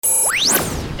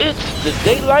It's the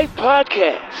Daylight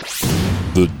Podcast.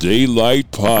 The Daylight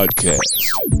Podcast.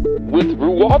 With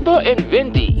Ruwalda and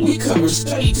Vindy. We cover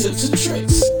study tips and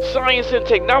tricks, Science and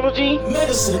technology.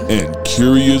 medicine, And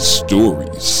curious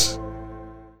stories.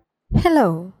 Hello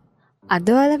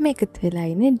අදවලම එකතු වෙලා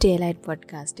ඉන්නේ daylight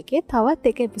podcast එකේ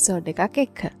තවත් එක episode එකක්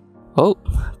එක්ක. ඔව්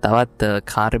තවත්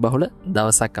කාර්ය බහුල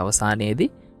දවසක් අවසානයේදී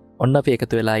ඔන්න අපි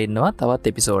එකතු වෙලා ඉන්නවා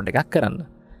තවත් එපිසෝඩ් එකක් කරන්න.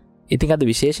 ඉතින් අද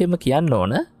විශේෂයෙන්ම කියන්න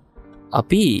ඕන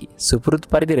අපි සුපුරුදු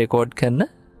පරිදි රෙකෝඩ් කරන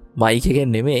මයික් එකෙන්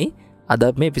නෙමෙයි අද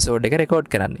මේ එපිසෝඩ් එක රෙකෝඩ්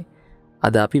කරන්නේ.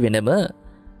 අද අපි වෙනම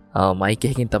මයික්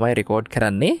එකකින් තමයි රෙකෝඩ්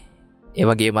කරන්නේ. ඒ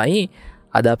වගේමයි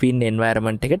අද අපි ඉන්න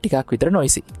එන්වයරන්මන්ට් එක ටිකක් විතර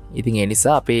නොයිසි. ඉතින් ඒ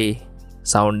නිසා අපේ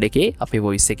සවුන්ඩ් එකේ අපේ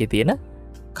වොයිස් එකේ තියෙන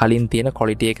කලින් තියෙන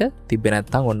ක්වොලිටි එක තිබ්බේ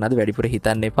නැත්නම් ඔන්න අද වැඩිපුර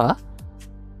හිතන්න එපා.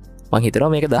 මං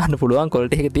හිතනවා මේක දාන්න පුළුවන්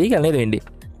ක්වොලිටි එක තියෙයි කියලා නේද වෙන්නේ.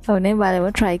 ඔව්නේ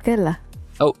බලමු try කරලා.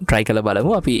 ඔව් try කරලා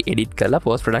බලමු. අපි edit කරලා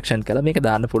post production කරලා මේක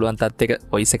දාන්න පුළුවන් තත් එක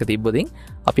වොයිස් එක තිබ්බොතින්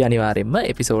අපි අනිවාර්යයෙන්ම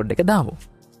එපිසෝඩ් එක දාමු.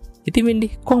 ඉතින්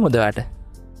වෙන්නේ කොහොමද ඔයාට?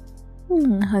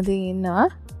 හදින් ඉන්නවා.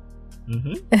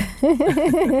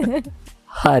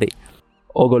 හරි.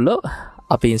 ඕගොල්ලෝ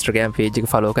අපි Instagram page එක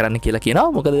follow කරන්න කියලා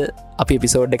කියනවා. මොකද අපි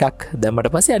එපිසෝඩ් එකක්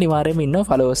දැම්මට පස්සේ අනිවාර්යයෙන්ම ඉන්නවා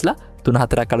followers-ලා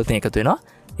 3-4ක් අලුතෙන් එකතු වෙනවා.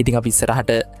 ඉතින් අපි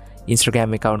ඉස්සරහට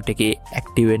Instagram account එකේ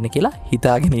active වෙන්න කියලා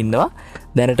හිතාගෙන ඉන්නවා.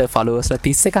 දැනට followers-ලා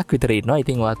 31ක් විතර ඉන්නවා.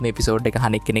 ඉතින් ඔයාත් මේ එපිසෝඩ් එක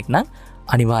අහන කෙනෙක් නම්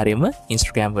අනිවාර්යයෙන්ම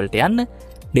Instagram වලට යන්න.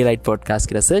 Daylight Podcast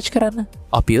කියලා search කරන්න.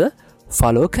 අපිව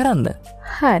follow කරන්න.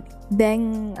 හරි. දැන්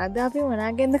අද අපි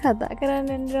මොනවාගෙන්ද කතා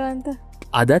කරන්නේ නේද?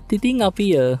 අදත් ඉතින් අපි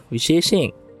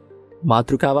විශේෂයෙන්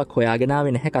මාතෘකාවක් හොයාගෙන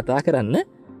ආවේ නැහැ කතා කරන්න.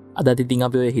 අදත් ඉතින්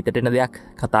අපි ඔය හිතට එන දෙයක්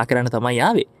කතා කරන්න තමයි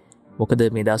ආවේ. මොකද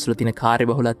මේ දවස්වල තියෙන කාර්ය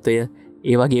බහුලත්වය,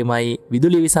 ඒ වගේමයි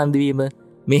විදුලි විසන්ධි වීම,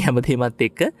 මේ හැමදේමත්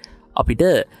එක්ක අපිට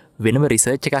වෙනම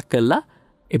රිසර්ච් එකක් කරලා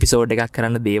එපිසෝඩ් එකක්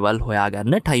කරන්න දේවල්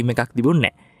හොයාගන්න ටයිම් එකක් තිබුණේ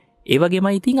නැහැ. ඒ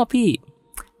වගේමයි ඉතින් අපි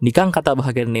නිකන් කතා බහ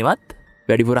කරන්නේවත්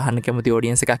වැඩිපුර අහන්න කැමති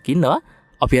ඔඩියන්ස් එකක් ඉන්නවා.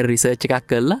 අපි අර රිසර්ච් එකක්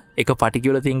කරලා එක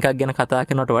පටිකියුලර් තින් එකක් ගැන කතා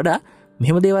කරනවට වඩා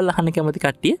මෙහෙම දේවල් අහන්න කැමති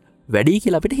කට්ටිය වැඩි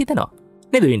කියලා අපිට හිතනවා.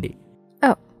 නේද වින්ඩි?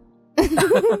 ඔව්.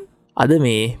 අද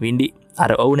මේ වින්ඩි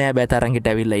අර ඔව් නෑ බෑ තරංගෙට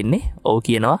ඇවිල්ලා ඉන්නේ. ඔව්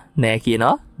කියනවා, නෑ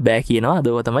කියනවා, බෑ කියනවා.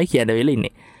 අදව තමයි කියන්න වෙලා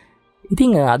ඉන්නේ.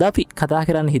 ඉතින් අද අපි කතා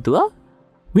කරන්න හිතුවා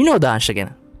විනෝදාංශ ගැන.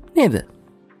 නේද?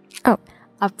 ඔව්.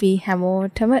 අපි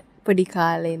හැමෝටම පොඩි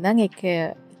කාලේ ඉඳන්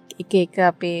එක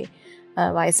අපේ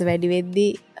වයස වැඩි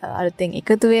වෙද්දී අලුතෙන්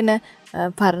එකතු වෙන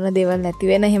පරණ දේවල් නැති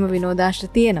වෙන එහෙම විනෝදාංශ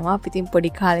තියෙනවා. අපි ඉතින්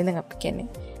පොඩි කාලේ ඉඳන් අපි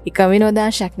කියන්නේ එක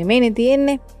විනෝදාංශයක් නෙමෙයිනේ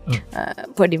තියෙන්නේ.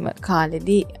 පොඩිම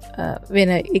කාලෙදී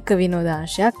වෙන එක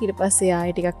විනෝදාංශයක්, ඊට පස්සේ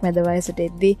ආයෙ ටිකක් මැද වයසට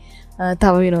එද්දී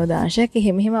තව විනෝදාංශයක්.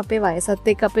 එහෙම අපේ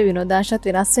වයසත් එක්ක අපේ විනෝදාංශත්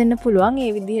වෙනස් වෙන්න පුළුවන්.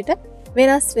 ඒ විදිහට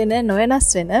වෙනස් වෙන නොවෙනස්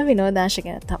වෙන විනෝදාංශ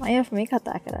ගැන තමයි අපි මේ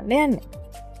කතා කරන්න යන්නේ.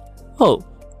 ඔව්.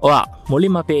 ඔයා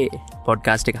මුලින්ම අපේ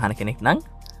පොඩ්කාස්ට් එක අහන කෙනෙක් නම්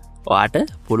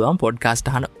ඔයාට පුළුවන්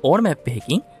පොඩ්කාස්ට් අහන ඕනම ඇප්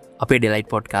එකකින් අපේ Daylight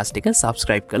Podcast එක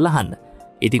subscribe කරලා අහන්න.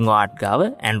 ඉතින් ඔයාට ගාව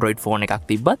Android phone එකක්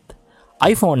තිබ්බත්,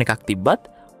 iPhone එකක් තිබ්බත්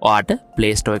ඔයාට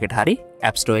Play Store එකට හරි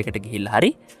App Store එකට ගිහිල්ලා හරි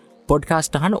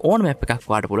podcast අහන ඕනම app එකක්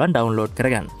ඔයාට පුළුවන් download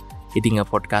කරගන්න. ඉතින්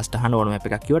podcast අහන ඕනම app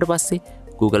එකක් කිව්වට පස්සේ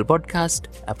Google Podcast,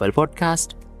 Apple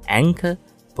Podcast, Anchor,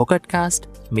 Pocket Cast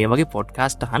මේ වගේ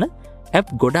podcast අහන app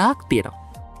ගොඩාක් තියෙනවා.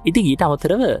 ඉතින් ඊට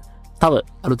අමතරව තව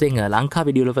අලුතෙන් ලංකා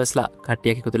විඩියෝ ලවර්ස්ලා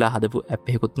කට්ටියක් එකතු වෙලා හදපු app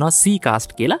එකකුත් තියෙනවා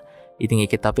Ccast කියලා. ඉතින්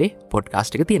ඒකෙත් අපේ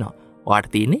podcast එක තියෙනවා. ඔයාට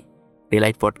තියෙන්නේ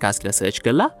Daylight Podcast කියලා search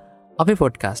කරලා අපේ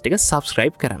podcast එක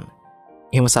subscribe කරන්න.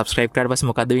 එහෙම subscribe කරලා පස්සේ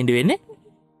මොකද්ද වෙන්නේ?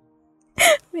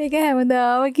 මේක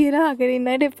හැමදාම කියලා අහගෙන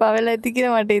ඉන්නට එපා වෙලා ඇති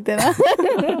කියලා මට හිතෙනවා.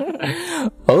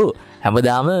 ඔව්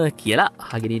හැමදාම කියලා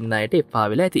අහගෙන ඉන්න අයට එපා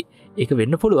වෙලා ඇති. ඒක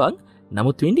වෙන්න පුළුවන්.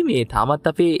 නමුත් වෙන්නේ මේ තාමත්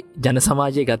අපේ ජන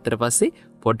සමාජය ගත්තට පස්සේ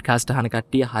පොඩ්කාස්ට් අහන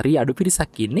කට්ටිය හරි අඩු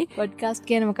පිරිසක් ඉන්නේ. පොඩ්කාස්ට්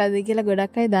කියන්නේ මොකද්ද කියලා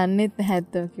ගොඩක් අය දන්නෙත් නැහැ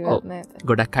අතෝ කිව්වත් නේද?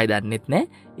 ගොඩක් අය දන්නෙත් නැහැ.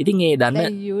 ඉතින් ඒ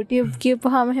දන්න YouTube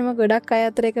කියපුවාම එහෙම ගොඩක් අය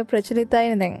අතර එක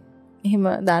ප්‍රචලිතයිනේ දැන්. එහෙම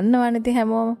දන්නවනේ ඉතින්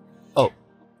හැමෝම. ඔව්.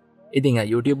 ඉතින්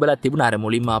YouTube වල තිබුණ අර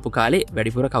මුලින්ම ආපු කාලේ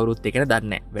වැඩිපුර කවුරුත් ඒක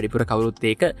දන්නේ නැහැ. වැඩිපුර කවුරුත්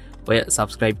ඒක ඔය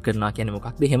subscribe කරනවා කියන්නේ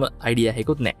මොකක්ද? එහෙම idea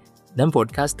එකකුත් නැහැ. දැන්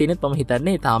podcast තියෙනෙත් මම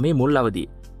හිතන්නේ තාමේ මුල් අවදී.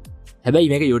 හැබැයි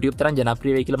මේක YouTube තරම්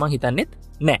ජනප්‍රිය වෙයි කියලා මං හිතන්නෙත්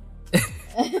නැහැ.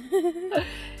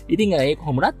 ඉතින් ඒක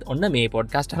කොහොමවත් ඔන්න මේ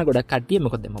පොඩ්කාස්ට් අහන ගොඩක් කට්ටිය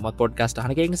මොකද මමත් පොඩ්කාස්ට්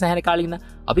අහන කෙනෙක් සෑහෙන කාලෙක ඉඳන්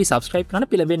අපි subscribe කරන්න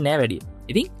පිළිඹෙන්නේ නැහැ වැඩි.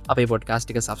 ඉතින් අපේ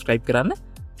පොඩ්කාස්ට් එක subscribe කරන්න.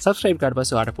 subscribe කරලා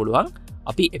පස්සේ ඔයාලට පුළුවන්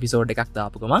අපි එපිසෝඩ් එකක්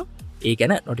දාපු ගමන් ඒ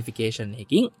ගැන notification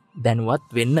එකකින් දැනුවත්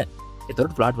වෙන්න.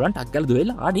 එතකොට ඔයාලට පුළුවන් ටක් ගාලා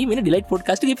දුවෙලා ආදී වෙන Daylight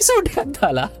Podcast එකේ එපිසෝඩ් එකක්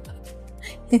දාලා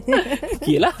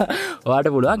කියලා ඔයාට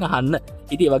පුළුවන් අහන්න.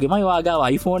 ඉතින් ඒ වගේමයි ඔයාගාව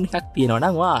iPhone එකක් තියෙනවා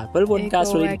නම් ඔයා Apple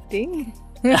Podcast වලින්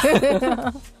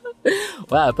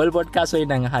Apple පොඩ්කාස්ට්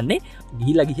වලින් නම් අහන්නේ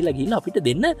ගිහිලා අපිට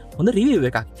දෙන්න හොඳ රිවිව්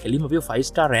එකක්. එළිම අපි 5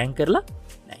 star rank කරලා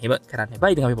එහෙම කරන්න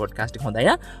එපා. ඉතින් අපි පොඩ්කාස්ට් එක හොඳයි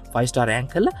නා 5 star rank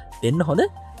කරලා දෙන්න හොඳ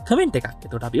කමෙන්ට් එකක්.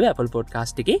 එතකොට අපි Apple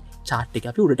පොඩ්කාස්ට් එකේ chart එක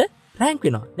අපි උඩට rank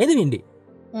වෙනවා. නේද වින්ඩි?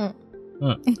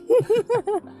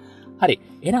 හරි.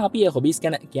 එහෙනම් අපි හොබීස්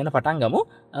ගැන කියන පටන් ගමු.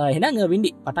 එහෙනම් වින්ඩි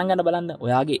පටන් ගන්න බලන්න.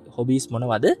 ඔයාගේ හොබීස්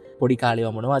මොනවද? පොඩි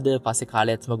කාලේ මොනවද? පස්සේ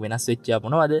කාලයත් සමග වෙනස් වෙච්ච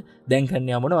මොනවද? දැන්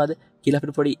කරන්නේ මොනවද? කියලා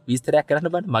අපිට පොඩි විස්තරයක් කරන්න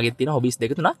බලන්න. මගේ තියෙන හොබීස්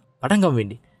දෙක තුනක් පටන් ගමු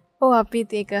වින්ඩි. ඔව්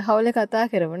අපිත් ඒක හවුල කතා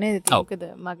කරමු නේද? මොකද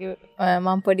මගේ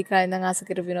මම පොඩි කාලේ ඉඳන් ආස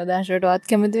කරපු විනෝදාංශවලටවත්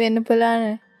කැමති වෙන්න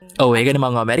පුළුවන්. ඔව් ඒකනේ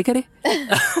මම ඇමරිකාවේ.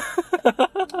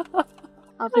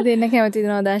 අපි දෙන්න කැමති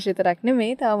විනෝදාංශ විතරක්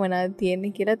නෙමෙයි තව මොනවද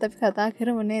තියෙන්නේ කියලාත් අපි කතා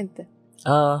කරමු නේද?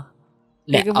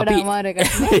 ඒක පොඩ්ඩක් අමාරු එකක්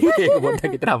නේ. ඒක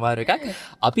පොඩ්ඩක් විතර අමාරු එකක්.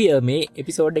 අපි මේ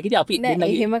එපිසෝඩ් එකේදී අපි දෙන්නගේ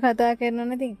එහෙම කතා කරනවා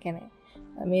නැති කියන්නේ.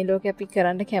 මේ ලෝකේ අපි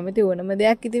කරන්න කැමති ඕනම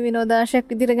දෙයක් ඉතින් විනෝදාංශයක්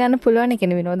විදිහට ගන්න පුළුවන්. ඒ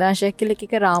කියන්නේ විනෝදාංශයක් කියලා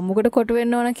එක රාමුවකට කොට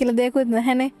වෙන්න ඕන කියලා දෙයක්වත්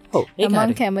නැහැනේ. ඔව් ඒක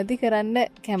මම කැමති කරන්න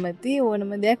කැමති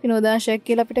ඕනම දෙයක් විනෝදාංශයක්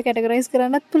කියලා අපිට කැටගරයිස්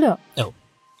කරන්නත් පුළුවන්. ඔව්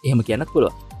එහෙම කියන්නත්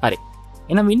පුළුවන්. හරි.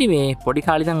 එහෙනම් වින්ඩි මේ පොඩි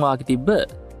කාලේ ඉඳන් වාගේ තිබ්බ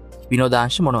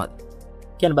විනෝදාංශ මොනවද?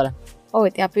 කියන්න බලන්න. ඔව්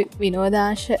ඉතින් අපි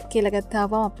විනෝදාංශ කියලා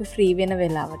ගත්තාම අපි ෆ්‍රී වෙන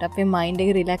වෙලාවට අපේ මයින්ඩ්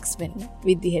එක රිලැක්ස් වෙන්න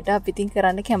විදිහට අපි ඉතින්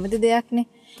කරන්න කැමති දෙයක්නේ.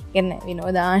 කියන්නේ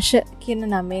විනෝදාංශ කියන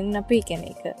නමෙන් අපි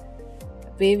කියන්නේ ඒක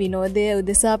අපේ විනෝදය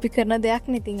උදෙසා අපි කරන දෙයක්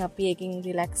නේ. ඉතින් අපි එකකින්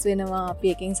රිලැක්ස් වෙනවා,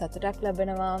 අපි එකකින් සතුටක්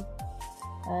ලබනවා.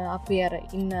 අපි අර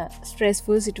ඉන්න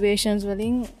ස්ට්‍රෙස්ෆුල් සිටුේෂන්ස්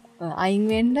වලින් අයින්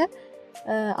වෙන්න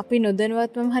අපි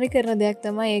නොදැනුවත්වම හරි කරන දෙයක්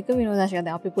තමයි ඒක විනෝදාංශය.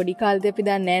 දැන් අපි පොඩි කාලේදී අපි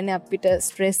දන්නේ නැහැනේ අපිට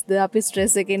ස්ට්‍රෙස්ද අපි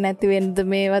ස්ට්‍රෙස් එකෙන් නැති වෙන්නද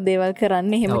මේවා දේවල්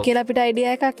කරන්නේ. එහෙම කියලා අපිට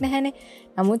අයිඩියා එකක් නැහැනේ.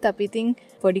 නමුත් අපි ඉතින්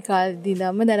පොඩි කාලේදී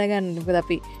ඉඳන්ම දැනගන්න. මොකද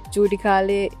අපි චූටි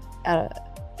කාලේ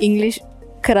ඉංග්ලිෂ්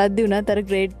කරද්දී උනත් අර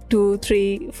ග්‍රේඩ් 2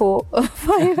 3 4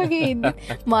 5 වගේ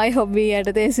ඉන්නේ my hobby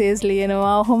යටතේ සේස්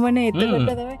ලියනවා. ඔහොමනේ. එතකොට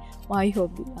තමයි my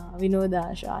hobby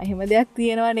විනෝදාංශ එහෙම දෙයක්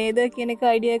තියෙනවා නේද කියන එක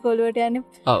අයිඩියා එක ඔලුවට යන්නේ.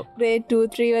 ඔව් ග්‍රේඩ් 2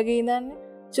 3 වගේ ඉඳන්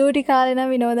චූටි කාලේ නම්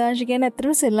විනෝදාංශ කියන්නේ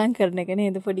ඇත්තටම සෙල්ලම් කරන එක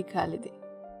නේද පොඩි කාලේදී.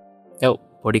 ඔව්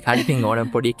පොඩි කාලේ ඉතින්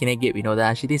ඕනම පොඩි කෙනෙක්ගේ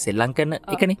විනෝදාංශ ඉතින් සෙල්ලම් කරන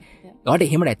එකනේ. ඒකට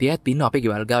එහෙම නැති අයත් ඉන්නවා අපේ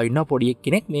ගෙවල් ගාව ඉන්නවා පොඩි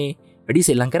කෙනෙක් මේ වැඩි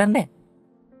සෙල්ලම් කරන්නේ නැහැ.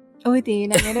 ඔය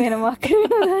තියෙන වෙනවා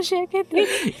විනෝදාංශයක් ඇත්තේ.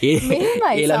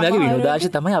 ඒ ළමයාගේ විනෝදාංශ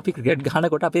තමයි අපි ක්‍රිකට්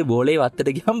ගහනකොට අපේ බෝලේ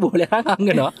වත්තට ගියම් බෝලේ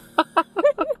අංගනවා.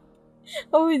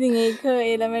 ඔව් ඉතින් ඒක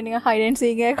ඒ ළමයා නිකන් හයිඩ් ඇන්ඩ්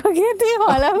සීක් එකක් වගේ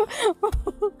තියවලා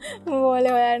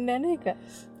බෝලේ හොයන්න යන එක.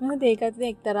 මොකද ඒකත්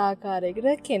එක්තරා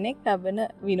ආකාරයකට කෙනෙක් ලබන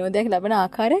විනෝදයක් ලබන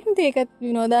ආකාරයක් නේ. ඒකත්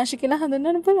විනෝදාංශ කියලා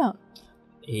හඳුන්වන්න පුළුවන්.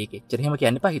 ඒක එච්චර එහෙම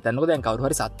කියන්න එපා. හිතන්නකෝ දැන් කවුරු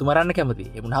හරි සත්තු මරන්න කැමති.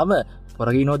 ඒ වුණාම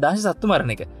පොරග විනෝදාංශ සත්තු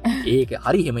මරන එක. ඒක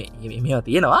හරි එහෙම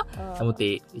තියෙනවා. නමුත්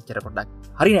ඒ එච්චර පොඩ්ඩක්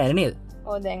හරි නෑ නේද?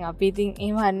 ඔව් දැන් අපි ඉතින්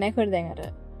එහෙම හන්නේ කොට දැන් අර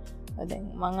දැන්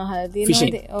මං අහලා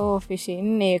තියෙනවා ෆිෂින්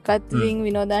ඒකත් ඉතින්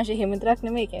විනෝදාංශ එහෙම විතරක්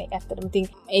නෙමෙයි. කියන්නේ ඇත්තටම ඉතින්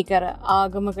ඒක අර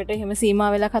ආගමකට එහෙම සීමා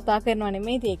වෙලා කතා කරනවා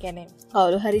නෙමෙයි. ඒ කියන්නේ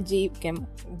කවුරු හරි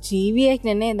ජීවියෙක්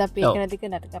නේද අපි ඒක නැති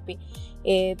කරනට අපි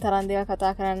ඒ තරම් දේවල්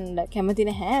කතා කරන්න කැමති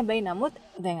නැහැ. හැබැයි නමුත්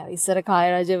දැන් අර ඉස්සර කාය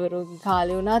රජවරුගේ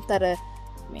කාලේ වුණත් අර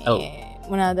මේ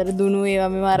මොනාදර දුනු ඒවා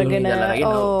මෙව අරගෙන යනවා.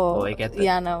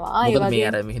 ඒ මේ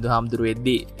අර මිහිඳු හාමුදුරුවෝ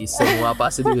එද්දි ඉස්සමුවා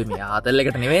පස්සේ දුවේ මේ ආතල්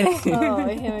එකට නෙවෙයිනේ. ඔව්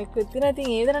එහෙම එක්කත් තියෙනවා.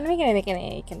 ඉතින් ඒ තරම් නෙවෙයි කියන්නේ.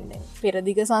 ඒ කියන්නේ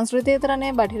පෙරදිග සංස්කෘතිය විතර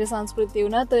නෙවෙයි බටහිර සංස්කෘතිය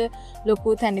වුණත් ඔය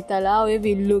ලොකු තැනිතලා ඔය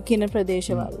විල්ලු කියන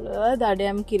ප්‍රදේශවල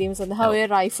දඩයම් කිරීම සඳහා ඔය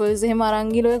රයිෆල්ස් එහෙම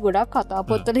අරන් ගිහලා ඔය ගොඩක් කතා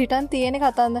පොත්වල හිටන් තියෙන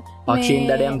කතාන්ද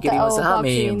පක්ෂීන් දඩයම් කිරීම සහ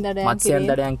මේ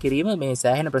මත්ස්‍යයන් දඩයම් කිරීම මේ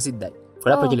සෑහෙන ප්‍රසිද්ධයි.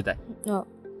 ගොඩක් ප්‍රචලිතයි. ඔව්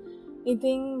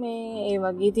ඉතින් මේ ඒ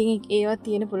වගේ ඉතින් ඒවා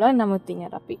තියෙන පුළුවන්. නමුත් ඉතින්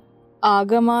අර අපි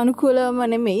ආගමානුකූලවම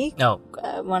නෙමෙයි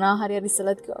මොනවා හරි අර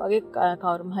ඉස්සලත් වගේ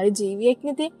කවුරුම හරි ජීවියෙක්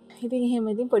නේ. ඉතින් එහෙම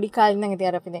ඉතින් පොඩි කාලේ ඉඳන් ඉතින්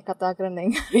අර අපි දැන් කතා කරන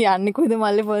දැන් යන්නේ කොහෙද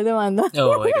මල්ලේ පොල්ද මන්ද.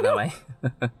 ඔව් ඒක තමයි.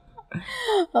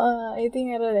 ඉතින්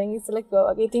අර දැන් ඉස්සලත්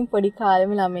වගේ ඉතින් පොඩි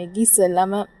කාලෙම ළමයි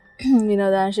ඉස්සෙල්ලාම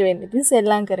විනෝදාංශ වෙන්න ඉතින්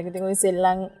සෙල්ලම් කරගෙන ඉතින් ওই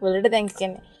සෙල්ලම් වලට දැන්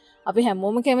කියන්නේ අපි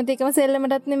හැමෝම කැමති එකම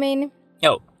සෙල්ලමටත් නෙමෙයිනේ.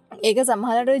 ඔව් ඒක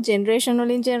සමහරට ජෙනරේෂන්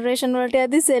වලින් ජෙනරේෂන් වලට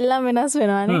යද්දි සෙල්ලම් වෙනස්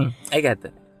වෙනවානේ. ඒක ඇත්ත.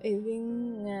 ඉතින්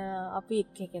අපි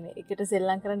එකට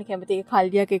සෙල්ලම් කරන්න කැමති එක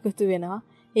කල්ලියක් එකතු වෙනවා.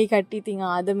 ඒ කට්ටිය ඉතින්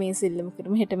ආද මේ සෙල්ලම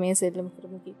කරමු හෙට මේ සෙල්ලම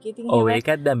කරමු ඉතින් ඔව්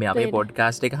ඒකත් දැන් මේ අපේ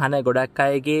පොඩ්කාස්ට් එක අහන ගොඩක්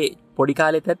අයගේ පොඩි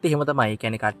කාලෙත් ඇත්ත එහෙම තමයි. ඒ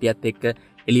කියන්නේ කට්ටියත් එක්ක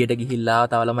එළියට ගිහිල්ලා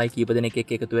තව ළමයි කීප දෙනෙක්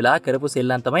එක්ක එකතු වෙලා කරපු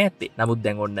සෙල්ලම් තමයි ඇත්තේ. නමුත්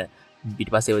දැන් ඔන්න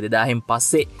පිටිපස්සේ ඔය 2000න්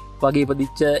පස්සේ වගේ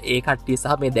ඉපදිච්ච ඒ කට්ටිය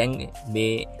සහ මේ දැන්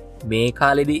මේ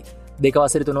කාලෙදී 2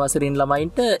 වසරේ 3 වසරින්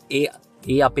ළමයින්ට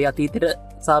ඒ අපේ අතීතයට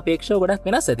සාපේක්ෂව ගොඩක්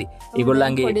වෙනස් ඇති.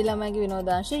 ඒගොල්ලන්ගේ පොඩි ළමයිගේ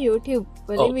විනෝදාංශ YouTube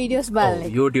වලින් වීඩියෝස් බලන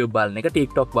එක. YouTube බලන එක,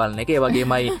 TikTok බලන එක, ඒ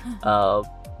වගේමයි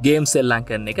ගේම් සෙල්ලම්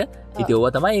කරන එක. ඉතින්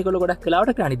ඕවා තමයි ඒගොල්ලෝ ගොඩක්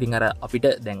වෙලාවට කරන්නේ. ඉතින් අර අපිට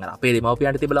දැන් අර අපේ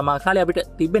දෙමව්පියන්ට තිබ්බ ළමා කාලේ අපිට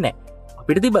තිබ්බේ නැහැ.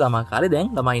 අපිට තිබ ළමා කාලේ දැන්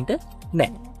ළමයින්ට නෑ.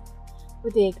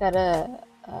 ඒකර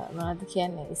මොනවද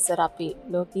කියන්නේ ඉස්සර අපි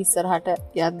ලෝක ඉස්සරහට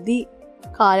යද්දී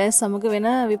කාලය සමග වෙන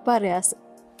විපර්යාස.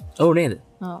 ඔව් නේද?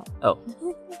 ඔව්.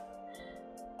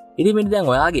 ඉතින් මෙන්න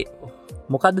දැන් ඔයාගේ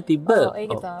මොකද්ද තිබ්බ?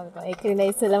 ඒක තමයි. ඒක නේ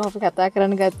ඉස්සෙල්ලාම අපි කතා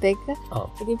කරන්න ගත්ත එක.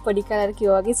 ඉතින් පොඩි කාලේ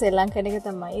කිව්වා වගේ ශ්‍රී ලංකන් එක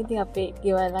තමයි. ඉතින් අපේ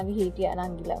ගෙවල් ළඟ හිටියා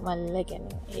නංගිලා මල්ලා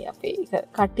කියන්නේ. ඒ අපේ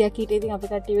කට්ටියක් හිටියේ. ඉතින්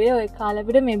අපි කට්ටිය වෙලේ ওই කාලේ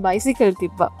අපිට මේ බයිසිකල්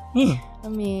තිබ්බා.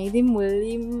 මේ ඉතින්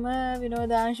මුලින්ම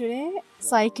විනෝදාංශුනේ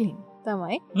සයික්ලින්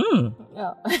තමයි.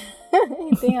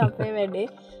 ඉතින් අපේ වැඩේ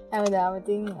හැමදාම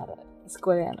ඉතින් අර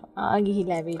ඉස්කෝලේ යනවා.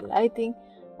 ගිහිල්ලා ඇවිල්ලා ඉතින්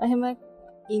එහෙම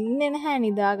ඉන්නේ නැහැ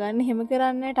නිදාගන්න හැම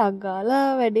කරන්න ටක් ගාලා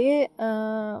වැඩේ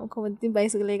කොහොමද ඉතින්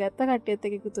බයිසිකලේ ගත්ත කට්ටියත්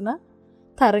එක්ක එකතු වුණා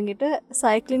තරගෙට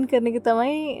සයික්ලින් කරන එක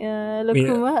තමයි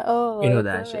ලොකුම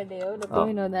විනෝදාංශය. ලොකුම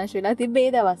විනෝදාංශ වෙලා තිබ්බේ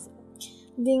ඒ දවස්.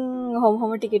 ඉතින්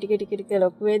හොම ටික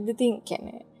ලොකු වෙද්දි ඉතින්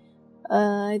කියන්නේ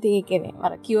ඉතින් ඒ කියන්නේ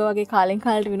අර කිව්වා වගේ කාලෙන්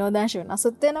කාලට විනෝදාංශ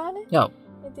වෙනසත් වෙනවනේ. ඔව්.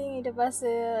 ඉතින් ඊට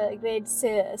පස්සේ ග්‍රේඩ්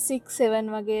 6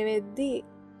 7 වගේ වෙද්දි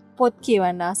පොත්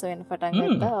කියවන්න ආස වෙන පටන්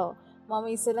ගත්තා. මම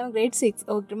ඉස්සෙල්ලාම ග්‍රේඩ්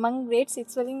 6 මම ග්‍රේඩ්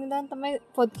 6 වලින් ඉඳන් තමයි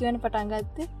පොත් කියවන්න පටන්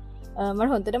ගත්තේ. මට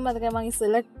හොඳට මතකයි මම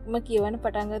ඉස්සෙල්ලාම කියවන්න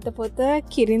පටන් ගත්ත පොත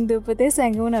කිරින් දූපතේ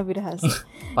සැඟවුණ අභිරහස.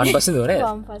 පන්පස්සේ දෝනේ.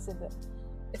 පන්පස්සේ.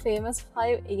 famous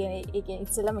 5 ඒ කියන්නේ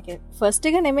ඉස්සෙල්ලාම ෆස්ට්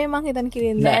එක නෙමෙයි මං හිතන්නේ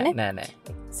කිරින් දාන්නේ. නෑ.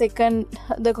 සෙකන්ඩ්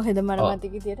ද කොහෙද මට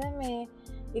මතක විදියට මේ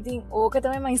ඉතින් ඕක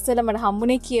තමයි මම ඉස්සෙල්ලා මට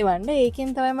හම්බුනේ කියවන්න. ඒකෙන්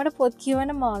තමයි මට පොත්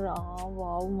කියවන්න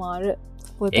මාර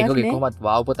පොතක් නේ. ඒකේ කොහොමත්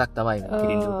වාව් පොතක් තමයි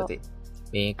කිරින් දූපතේ.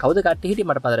 මේ කවුද කට්ටිය හිටියේ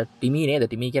මට පතර ටිමී නේද?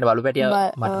 ටිමී කියන බලු පැටියා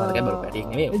මට මතකයි බලු පැටියෙක්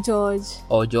නෙමෙයි. ජෝර්ජ්.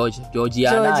 ඔව්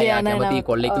ජෝර්ජියානා කැමති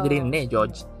කොල්ලෙක් විදිහට ඉන්නේ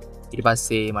ජෝර්ජ්. ඊට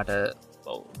පස්සේ මට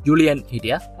ජුලියන්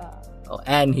හිටියා. ඔව්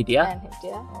ඇන් හිටියා.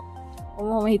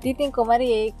 මම හිතින් කොමරි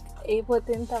ඒ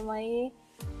පොතෙන් තමයි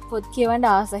පොත් කියවන්න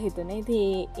ආස හිතුනේ.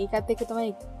 ඉතින් ඒකත් එක්ක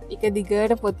තමයි එක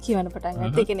දිගට පොත් කියවන්න පටන්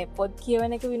ගත්තේ. ඒ කියන්නේ පොත්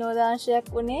කියවන එක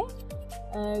විනෝදාංශයක් උනේ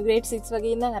ග්‍රේඩ් 6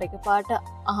 වගේ ඉඳන් අර එක පාට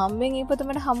අහම්බෙන් ඒ පොත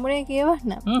මට හම්බුනේ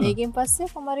කියවන්න. ඒකෙන් පස්සේ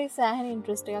කොමරි සෑහෙන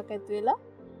ඉන්ට්‍රස්ට් එකක් ඇති වෙලා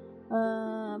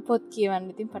පොත් කියවන්න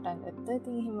ඉතින් පටන් ගත්තා.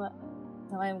 ඉතින් එහෙම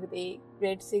තමයි මොකද ඒ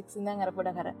ග්‍රේඩ් 6 ඉඳන් අර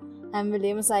පොඩක් අර හැම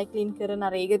වෙලේම සයික්ලින් කරන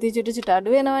අර ඒගති චුට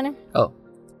අඩු වෙනවනේ. ඔව්.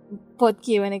 පොත්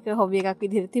කියවන එක හොබි එකක්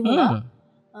විදිහට තිබුණා.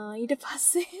 ඊට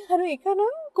පස්සේ අර එක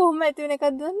නම් කොහොම ඇති වෙන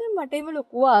එකක්ද දන්නේ මට එහෙම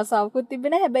ලොකු ආසාවකුත්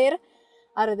තිබෙන හැබැයි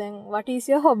අර දැන් what is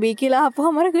your hobby කියලා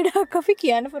අපුවම අර ගොඩක් අපි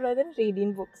කියන්න පුළුවන්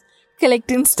reading books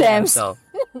collecting stamps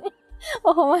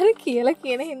ඔහොම අර කියලා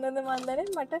කියන හින්දාද මන් දන්නේ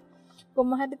මට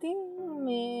කොහොම හරි තින්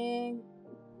මේ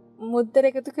මුද්දර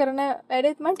එකතු කරන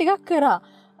වැඩේත් මම ටිකක් කරා.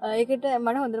 ඒකට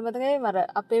මට හොඳට මතකයි අර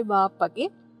අපේ බාප්පගේ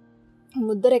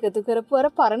මුද්දර එකතු කරපු අර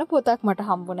පරණ පොතක් මට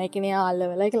හම්බුණා. ඒ කියන්නේ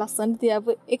ආල්ලවල ඒක ලස්සනට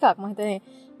තියාපු එකක්. මම හිතන්නේ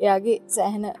එයාගේ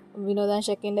සෑහෙන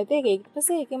විනෝදාංශයක් ඉන්න ඇති. ඒක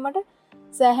ඊපස්සේ ඒකෙන් මට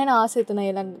සෑහෙන ආසෙ තුන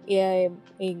ඒ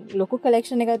ලොකු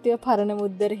කලෙක්ෂන් එකක් තියව පරණ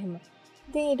මුද්දර එහෙම.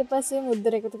 ඉතින් ඊට පස්සේ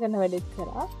මුද්දර එකතු කරන වැඩෙත්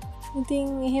කරා. ඉතින්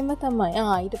එහෙම තමයි.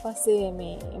 ඊට පස්සේ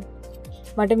මේ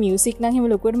මට මියුසික් නම් එහෙම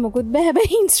ලොකුවට මොකුත් බෑ.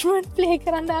 හැබැයි ඉන්ස්ට්‍රුමන්ට් ප්ලේ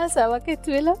කරන්න ආසාවක්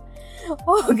ඇති වෙලා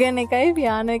ඕගන් එකයි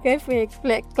පියානෝ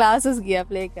එකයි ක්ලාසස් ගියා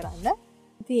ප්ලේ කරන්න.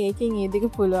 ඉතින් ඒකෙන් ඒ දෙක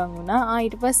පුළුවන් වුණා.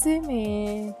 ඊට පස්සේ මේ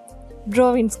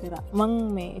ඩ්‍රෝවින්ස් කරා. මං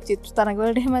මේ චිත්‍ර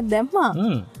තරඟවලට එහෙම දැම්මා.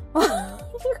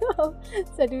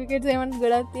 සර්ටිෆිකේට්ස් එහෙම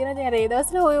ගොඩක් තියෙනවා. ඉතින් අර ඒ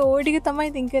දවස්වල ඔය ඕඩි ටික තමයි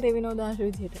තින් කරේ විනෝදාංශ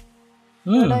විදියට.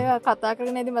 ඒවා කතා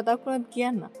කරගෙන ඉඳි මතක් වුණොත්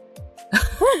කියන්න.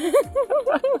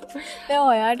 දැන්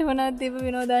ඔයාට මොනවද තිබ්බ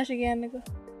විනෝදාංශ කියන්නකෝ?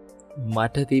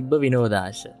 මට තිබ්බ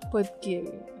විනෝදාංශ පොත්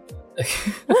කියවීම.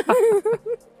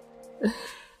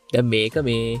 දැන් මේක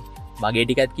මේ මගේ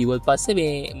ටිකත් කිව්වොත් පස්සේ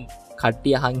මේ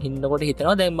කට්ටිය අහන් ඉන්නකොට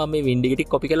හිතනවා දැන් මම මේ වින්ඩි ටික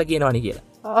කොපි කරලා කියනවනේ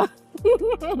කියලා.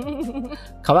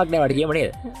 කමක් නෑ මට කියමු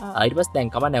නේද? ඊට පස්සේ දැන්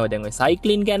කමක් නෑ දැන් ඔය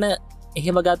සයික්ලින් ගැන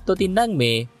එහෙම ගත්තොත් ඉඳන්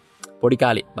මේ පොඩි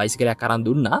කාලේ බයිසිකලයක් අරන්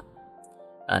දුන්නා.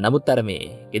 නමුත් අර මේ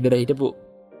ගෙදර හිටපු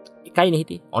එකයිනේ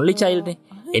හිටියේ ඔන්ලි චයිල්ඩ් නේ.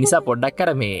 ඒ නිසා පොඩ්ඩක් අර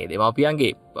මේ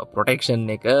දෙමාපියන්ගේ ප්‍රොටෙක්ෂන්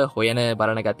එක හොයන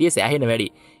බලන ගතිය සෑහෙන වැඩි.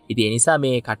 ඉතින් ඒ නිසා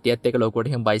මේ කට්ටියත් එක්ක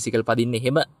ලොකුවට එහෙම බයිසිකල් පදින්න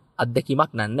එහෙම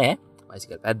අත්දැකීමක් නෑ.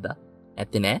 බයිසිකල් පැද්දා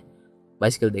නැත්තේ නෑ.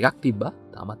 බයිසිකල් දෙකක් තිබ්බා.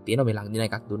 තාමත් තියෙනවා. මේ ළඟ දින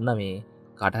එකක් දුන්නා මේ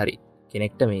කාට හරි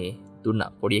කෙනෙක්ට මේ දුන්නා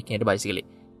පොඩි එකෙක්ට බයිසිකලේ.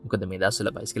 මොකද මේ දවස්වල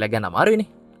බයිසිකලයක් ගන්න අමාරුයිනේ.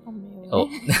 ඔව්.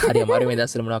 හරි අමාරුයි මේ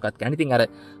දවස්වල මොනවක්වත් ගන්න. ඉතින් අර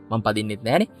මම පදින්නෙත්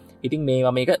නෑනේ. ඉතින් මේ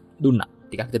මම මේක දුන්නා.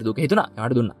 ටිකක් විතර දුක හිතුණා.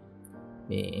 ඒවට දුන්නා.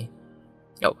 මේ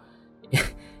ඔව්.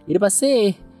 ඊට පස්සේ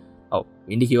ඔව්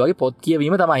වින්ඩි කිව්වාගේ පොත්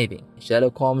කියවීම තමයි ඉතින්.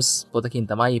 ෂර්ලොක් හෝම්ස් පොතකින්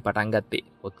තමයි පටන් ගත්තේ.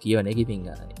 පොත් කියවන එක ඉතින්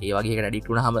ඒ වගේ එකට ඇඩික්ට්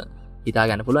වුණාම හිතා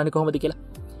ගන්න පුළුවන් කොහොමද කියලා.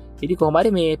 ඉතින් කොහොම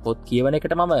හරි මේ පොත් කියවන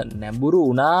එකට මම නැඹුරු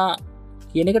වුණා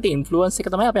කියන එකට ඉන්ෆ්ලුවන්ස් එක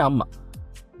තමයි අපේ අම්මා.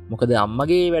 මොකද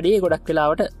අම්මගේ වැඩේ ගොඩක්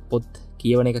වෙලාවට පොත්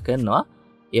කියවන එක කරනවා.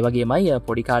 ඒ වගේමයි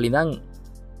පොඩි කාලේ ඉඳන්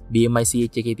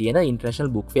BMICH එකේ තියෙන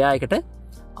ඉන්ටර්නැෂනල් බුක් ෆෙයා එකට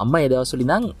අම්මා ඒ දවස්වල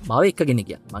ඉඳන් මාව එක්කගෙන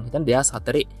ගියා. මං හිතන්නේ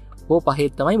 2004 හෝ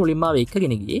 5 තමයි මුලින්ම මාව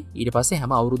එක්කගෙන ගියේ. ඊට පස්සේ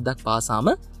හැම අවුරුද්දක් පාසාම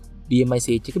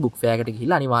BMICH එකේ බුක් ෆෙයා එකට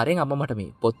ගිහිල්ලා අනිවාර්යෙන් අම්මා මට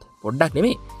මේ පොත් පොඩ්ඩක්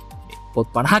නෙමෙයි පොත්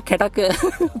 50ක් 60ක්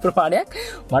ප්‍රමාණයක්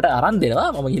මට අරන් දෙනවා.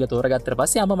 මම ගිහිල්ලා තෝරගත්තට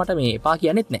පස්සේ අම්මා මට මේ එපා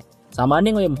කියන්නෙත් නැහැ.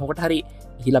 සාමාන්‍යයෙන් ඔය මොකට හරි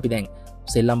ගිහිල්ලා අපි දැන්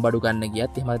සෙල්ලම් බඩු ගන්න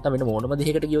ගියත් එහෙම නැත්නම් වෙන මොනම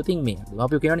දෙයකට ගියොත් මේ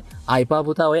දෙමාපියෝ කියනවනේ ආයිපා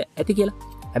පුතා ඔය ඇති කියලා.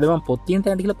 හැබැයි මම පොත් තියෙන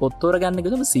තැනට ගිහලා පොත් තෝරගන්න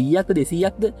ගියොත් 100ක්ද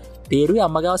 200ක්ද තේරුවේ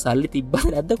අම්මා ගාව සල්ලි තිබ්බද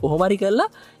නැද්ද කොහොම හරි කරලා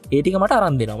ඒ ටික මට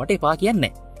අරන් දෙනවා. මට එපා කියන්නේ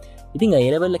නැහැ. ඉතින් ඒ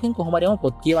ලෙවල් එකෙන් කොහොම හරි මම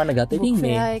පොත් කියවන්න ගත්තා. ඉතින්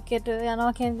මේ එකට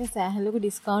යනවා කියන්නේ සෑහෙන ලොකු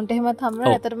ඩිස්කවුන්ට් එහෙමත්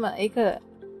හම්බුනා. ඇත්තටම ඒක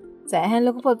සෑහෙන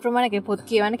ලොකු පොත් ප්‍රමාණයක් පොත්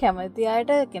කියවන්න කැමති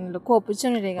අයට කියන්නේ ලොකු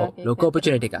ඔපචුනිටි එකක්. ලොකු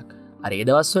ඔපචුනිටි එකක්. අර ඒ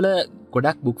දවස්වල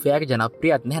ගොඩක් බුක් ෆෙයා එක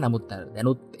ජනප්‍රියත් නැහැ. නමුත් අර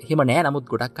දැනුත් එහෙම නැහැ. නමුත්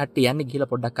ගොඩක් කට්ටිය යන්නේ ගිහලා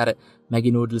පොඩ්ඩක් අර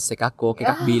මැගි නූඩල්ස් එකක් කෝක්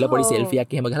එකක් බීලා පොඩි සෙල්ෆි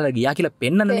එකක් එහෙම ගහලා ගියා කියලා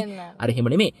පෙන්නන්නනේ. අර එහෙම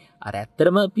නෙමෙයි. අර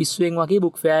ඇත්තටම පිස්සුවෙන් වගේ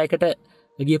බුක් ෆෙයා එකට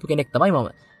ගියපු කෙනෙක් තමයි මම.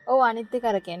 ඔව් අනිත් එක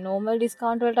අර කියන්නේ නෝමල්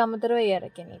ඩිස්කවුන්ට් වලට අමතරව ඒ අර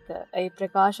කෙනෙක් ඒ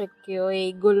ප්‍රකාශකයෝ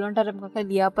ඒගොල්ලන්ට අර මොකක්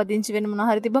ලියාපදිංචි වෙන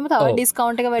මොනවා හරි තිබ්බම තව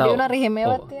ඩිස්කවුන්ට් එක වැඩි වෙනවා. අර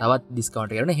එහෙමවත් තවත් ඩිස්කවුන්ට්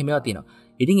එක කරන එහෙමවත් තියෙනවා.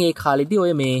 ඉතින් ඒ කාලෙදී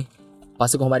ඔය මේ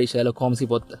පස්සේ කොහොම හරි ෂර්ලොක් හෝම්ස්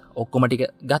පොත් ඔක්කොම ටික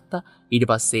ගත්තා. ඊට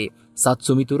පස්සේ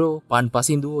සත්සුමිතුරෝ පන්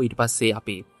පසින්දුවෝ ඊට පස්සේ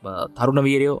අපේ තරුණ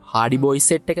වීරයෝ හාඩි බොයිස්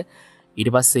සෙට් එක ඊට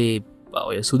පස්සේ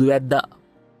ඔය සුදු වැද්දා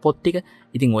පොත් ටික.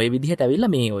 ඉතින් ඔය විදිහට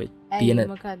ඇවිල්ලා මේ ඔය තියෙන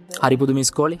හරි පුදුම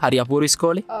ඉස්කෝලේ හරි අපූර්ව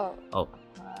ඉස්කෝලේ ඔව්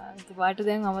වාට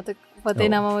දැන් අමතක පොතේ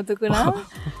නම අමතකුණා.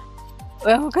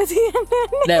 ඔය මොකද කියන්නේ?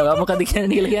 නෑ ඔය මොකද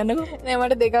කියන්නේ කියලා කියන්නකෝ. නෑ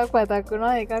මට දෙකක් මතක්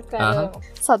වුණා. එකක් අර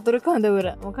සතුරු කඳවුර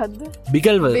මොකද්ද?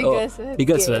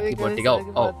 බිගල්ස්වර්ත් පොත් ටික. ඔව්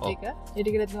ඔව්. ඊට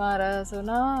ගිහලා මා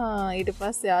රසුණා. ඊට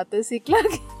පස්සේ ආතසී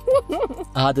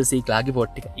ක්ලාගේ පොත්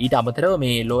ටික. ඊට අමතරව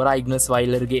මේ ලෝරා ඉග්නස්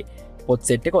වයිලර්ගේ පොත්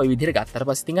සෙට් එක ඔය විදිහට ගත්තට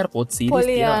පස්සේ ඉතින් අර පොත් සීරීස්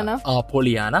තියෙනවා.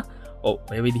 පොලියානා. ඔව්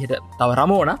ඔය විදිහට තව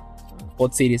රමෝනා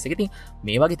පොත් සීරීස් එක. ඉතින්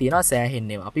මේ වගේ තියෙනවා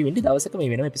සෑහෙන්නේ. අපි වෙන්නේ දවසක මේ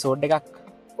වෙනම එපිසෝඩ් එකක්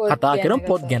කතා කරමු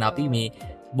පොත් ගැන. අපි මේ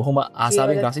බොහොම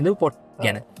ආසාවෙන් රසින්දු පොත්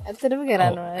ගැන ඇත්තටම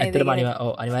කරන්න ඕන. ඇත්තටම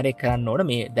අනිවාර්යයෙන් කරන්න ඕන.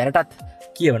 මේ දැනටත්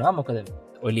කියවනවා. මොකද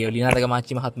ඔය ලියනාර්ද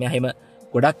මාච්චි මහත්මයා හැම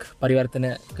ගොඩක් පරිවර්තන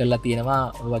කරලා තියෙනවා.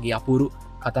 ඔය වගේ අපූරු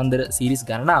කතන්දර සීරීස්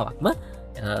ගණනාවක්ම මම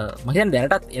කියන්නේ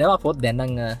දැනටත් එනවා පොත්. දැන්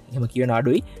නම් එහෙම කියවන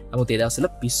අඩුයි. නමුත් ඒ දවස්වල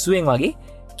පිස්සුවෙන් වගේ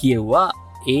කියවුවා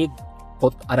ඒ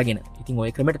පොත් අරගෙන. ඉතින්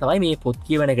ඔය ක්‍රමයට තමයි මේ පොත්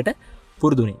කියවන එකට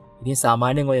පුරුදුනේ. ඉතින්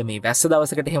සාමාන්‍යයෙන් ඔය මේ වැස්ස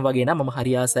දවසකට එහෙම වගේ නම් මම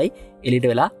හරි ආසයි එළියට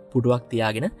වෙලා පුටුවක්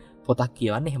තියාගෙන පොතක්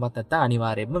කියවන්න. එහෙමත් නැත්නම්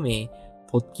අනිවාර්යයෙන්ම මේ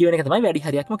පොත් කියවන එක තමයි වැඩි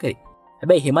හරියක්ම කරේ.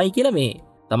 හැබැයි එහෙමයි කියලා මේ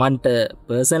Tamanට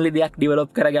පර්සනලි දෙයක් ඩෙවලොප්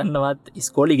කරගන්නවත්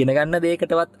ඉස්කෝලේ ඉගෙන ගන්න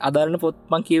දෙයකටවත් අදාළන පොත්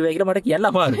මං කියුවේ කියලා මට කියන්න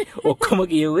අමාරුයි. ඔක්කොම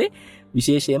කියුවේ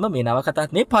විශේෂයෙන්ම මේ නවකතාත්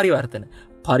මේ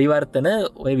පරිවර්තන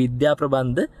ඔය විද්‍යා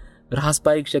ප්‍රබන්ධ රහස්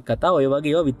පරීක්ෂක කතා ඔය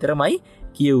වගේ ඒවා විතරමයි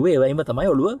කියුවේ. ඒවයිම තමයි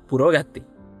ඔළුව පුරවගත්තේ.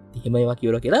 එහෙම ඒවා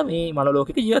කියවලා කියලා මේ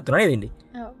මනෝලෝකික ජීවත් වුණා නේද ඉන්නේ.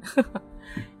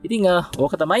 ඉතින්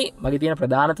ඕක තමයි මගේ තියෙන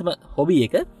ප්‍රධානතම හොබි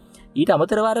එක. ඊට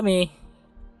අමතරව අර මේ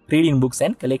reading books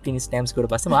and collecting stamps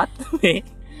කරලා පස්සේ මාත් මේ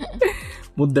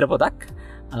මුද්‍ර පොතක්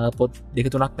පොත් දෙක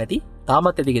තුනක් නැති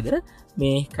තාමත් ඇති ගෙදර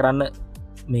මේ කරන්න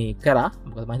මේ කරා.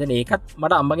 මොකද මම හිතන්නේ ඒකත්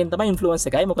මට අම්මගෙන් තමයි ඉන්ෆ්ලුවන්ස්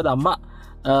එකයි. මොකද අම්මා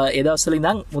ඒ දවස්වල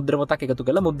ඉඳන් මුද්‍ර පොතක් එකතු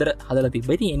කරලා මුද්‍ර හදලා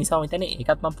තිබ්බා. ඉතින් ඒ නිසා මම හිතන්නේ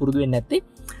ඒකත් මම පුරුදු වෙන්නේ නැත්තේ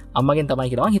අම්මගෙන් තමයි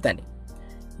කියලා මම හිතන්නේ.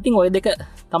 ඉතින් ඔය දෙක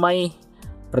තමයි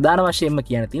ප්‍රධාන වශයෙන්ම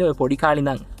කියන්න තියෙන ඔය පොඩි කාලේ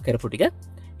ඉඳන් කරපු ටික.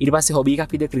 ඊට පස්සේ හොබි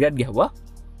එකක් විදිහට ක්‍රිකට් ගහුවා.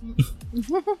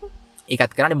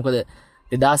 ඒකත් කරන්නේ මොකද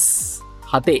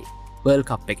 2007 වර්ල්ඩ්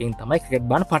කප් එකෙන් තමයි ක්‍රිකට්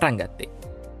බලන්න පටන් ගත්තේ.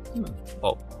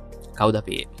 ඔව්. කවුද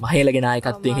අපි මහේලගේ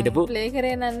නායකත්වයෙන් හිටපු ප්ලේ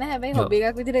කරේ නෑ. හැබැයි හොබි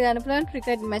එකක් විදිහට ගන්න පුළුවන්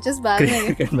ක්‍රිකට් මැචස් බලන එක.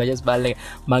 ක්‍රිකට් මැචස් බලන එක.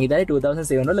 මම හිතන්නේ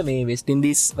 2007 වල මේ වෙස්ට්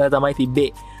ඉන්දීස් වල තමයි තිබ්බේ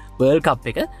වර්ල්ඩ් කප්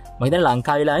එක. මම හිතන්නේ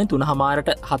ලංකාවේ වෙලාවෙන් 3:00ට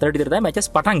 4ට විතර තමයි මැචස්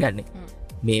පටන් ගන්නෙ.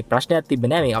 මේ ප්‍රශ්නයක් තිබ්බේ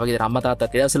නෑ. මේ අපගේ අම්මා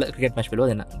තාත්තාත් ඒ දවස්වල ක්‍රිකට් මැච් බලුවා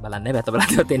දෙන්න බලන්නේ බැත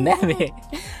බලන්නවත් දෙන්නේ නෑ මේ.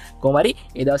 කොහොම හරි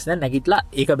ඒ දවස් ඉඳන් නැගිටලා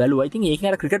ඒක බැලුවා. ඉතින් ඒකේ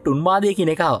අර ක්‍රිකට් උන්මාදය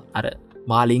කියන එක ආවා. අර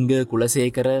මාලිංග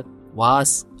කුලසේකර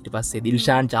වාස් ඊට පස්සේ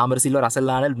දිල්ෂාන් චාමරසිල්ව රසල්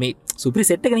ආනල් මේ සුපිරි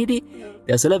සෙට් එකනේ හිටියේ.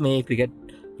 ඊටසල මේ ක්‍රිකට්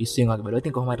පිස්සුවෙන් වගේ බලුවා.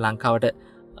 ඉතින් කොහොම හරි ලංකාවට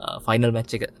ෆයිනල්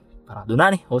මැච් එක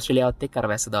පරදුනානේ ඕස්ට්‍රේලියාවත් එක්ක අර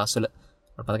වැස්ස දවස්වල.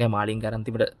 මට මතකයි මාලිංග අරන්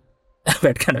තිබුණ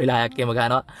බැට් කරන වෙලාවක් එම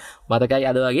ගන්නවා. මතකයි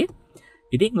අද වගේ.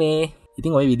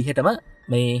 ඉතින් ওই විදිහටම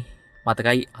මේ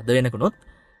මතකයි අද වෙනකුණොත්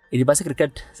ඊට පස්සේ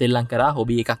ක්‍රිකට් සෙල්ලම් කරා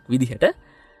හොබි එකක් විදිහට.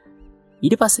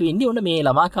 ඊට පස්සේ වෙන්නේ ඔන්න මේ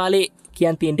ළමා කාලේ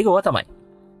කියන් තියෙන ටික ඕවා තමයි.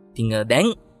 ඉතින් දැන්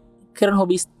කරන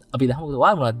හොබිස් අපි දහමුද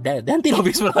වා මොනවද දැන් තියෙන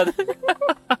හොබිස් මොනවද?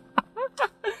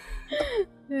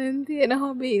 දැන් තියෙන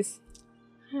හොබිස්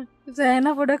සෑහෙන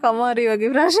පොඩ කමාරි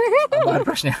වගේ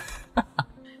ප්‍රශ්නයක්.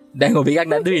 දැන් හොබි එකක්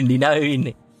නැද්ද වෙන්නේ නාවෙ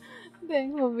ඉන්නේ. දැන්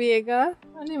හොබි එක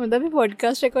අනේ මම අපි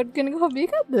පොඩ්කාස්ට් රෙකෝඩ් කරන එක හොබි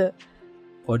එකක්ද?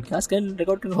 පොඩ්කාස්ට්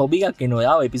රෙකෝඩ් කරන හොබි එකක් එනවා.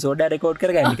 යාව එපිසෝඩ් එක රෙකෝඩ්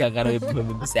කරගන්න නිකන් අර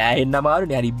සෑහෙන්න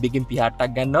අමාරුනේ. හරි ඉබ්බකින්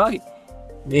පිහට්ටක් ගන්නවා වගේ.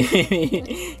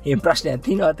 මේ ප්‍රශ්නයක්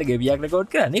තියෙනවා. අත ගෙවියක් රෙකෝඩ්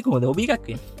කරන්නේ කොහොමද හොබි එකක්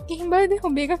වෙන්නේ? එහෙම බලද්දි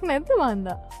හොබි එකක් නැද්ද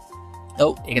මන්දා?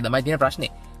 ඔව් ඒක තමයි තියෙන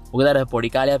ප්‍රශ්නේ. මොකද අර පොඩි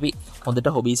කාලේ අපි හොඳට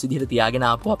හොබීස් විදිහට තියාගෙන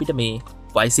ආපුවා අපිට මේ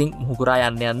වයසින් මුහුකුරා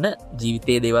යන්න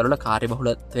ජීවිතයේ දේවල් වල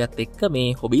කාර්යබහුලත්වයත් එක්ක මේ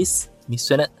හොබීස් මිස්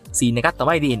වෙන සීන් එකක්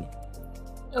තමයි තියෙන්නේ.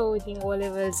 ඔව් ඉතින් O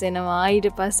levels එනවා ඊට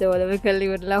පස්සේ O level කරලා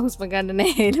ඉවරලා හුස්ම ගන්න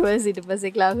නැහැ. A levels ඊට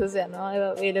පස්සේ classes යනවා.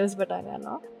 A levels පටන්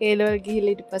ගන්නවා. A level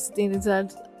ගිහිල්ලා ඊට පස්සේ තියෙන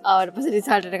result ආවට පස්සේ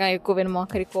result එකට එක්ක වෙන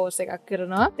මොකක් හරි course එකක්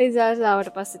කරනවා. result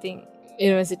ආවට පස්සේ ඉතින්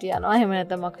යුනිවර්සිටි යනවා. එහෙම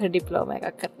නැත්නම් මොකක් හරි ඩිප්ලෝමා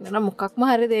එකක් කරනවා. මොකක්ම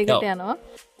හරි දෙයකට යනවා.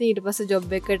 ඊට පස්සේ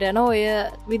ජොබ් එකකට යනවා. ඔය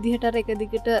විදිහට අර එක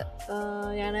දිගට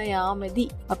යන යාමේදී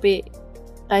අපේ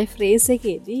ලයිෆ් රේස්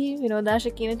එකේදී විනෝදාංශ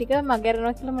කියන ටික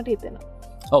මගහැරනවා කියලා මට හිතෙනවා.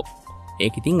 ඔව්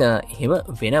ඒක ඉතින් එහෙම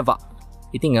වෙනවා.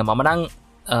 ඉතින් මම නම්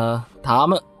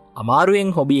තාම අමාරුවෙන්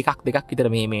හොබි එකක් දෙකක් විතර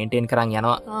මේ මේන්ටේන් කරන්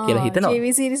යනවා කියලා හිතනවා.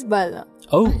 TV series බලනවා.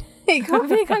 ඔව් ඒක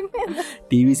හොබි එකක් නේද?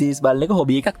 TV series බලන එක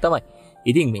හොබි එකක් තමයි.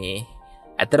 ඉතින් මේ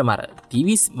ඇත්තටම අර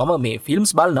TVs මම මේ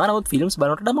ෆිල්ම්ස් බලනවා. නමුත් ෆිල්ම්ස්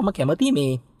බලනකොට මම කැමති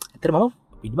මේ ඇත්තට මම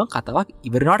පිළිබඳ කතාවක්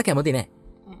ඉවරනවට කැමති නෑ.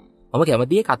 මම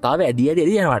කැමතියි කතාව ඇදී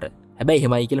යනවට. හැබැයි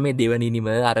එහෙමයි කියලා මේ දෙවනිනිම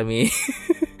අර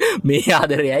මේ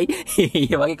ආදරයයි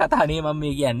ඒ වගේ කතානේ මම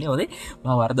මේ කියන්නේ. හොඳේ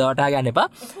මම වර්ධවටා ගන්න එපා.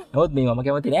 නමුත් මේ මම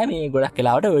කැමති නෑ මේ ගොඩක්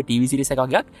වෙලාවට ඔය TV series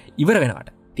එකක් ඉවර වෙනවට.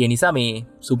 ඒ නිසා මේ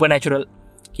Supernatural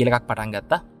කියලා එකක් පටන්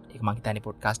ගත්තා. ඒක මම හිතන්නේ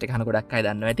පොඩ්කාස්ට් එක අහන ගොඩක් අය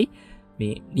දන්නවා ඇති.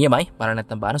 මේ නියමයි බලන්න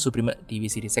නැත්නම් බලන Supreme TV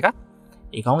series එකක්.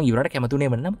 ඒකම ඉවරට කැමතුනේ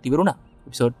මන්නම් ඉවරුණා.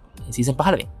 Episode season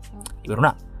 15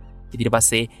 ඉවරුණා. ඊට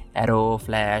පස්සේ Arrow,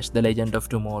 Flash, The Legend of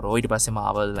Tomorrow ඊට පස්සේ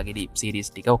Marvel වගේ series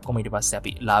ටික ඔක්කොම ඊට පස්සේ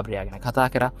අපි ලාබ්‍රියා ගැන කතා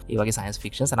කරා. ඒ වගේ science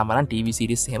fiction සනම්මනම් TV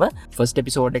series එහෙම first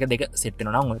episode එක දෙක set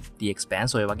වෙනවා නම් The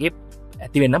Expanse ඔය වගේ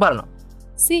ඇති වෙන්න බලනවා.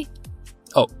 See.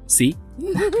 ඔව් see.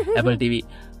 Apple TV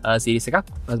series එකක්.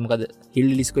 මොකද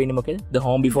Hill Lisco ඉන්නේ මොකද? The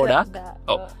Home Before Dark.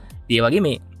 ඔව්. ඒ වගේ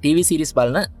මේ TV series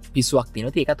බලන පිස්සුවක්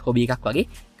තියෙනවා. ඒකත් හොබි එකක් වගේ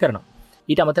කරනවා.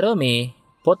 ඊට අමතරව මේ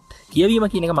පොත් කියවීම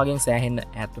කියන එක මගෙන් සෑහෙන්න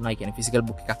ඈත් වුණා. කියන්නේ ෆිසිකල්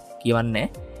බුක් එකක් කියවන්නේ.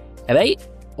 හැබැයි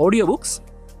ඔඩියෝ බුක්ස්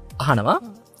අහනවා.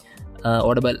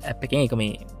 Audible app එකෙන් ඒක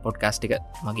මේ පොඩ්කාස්ට් එක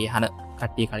මගේ අහන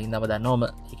කට්ටිය කලින් දම දන්නවම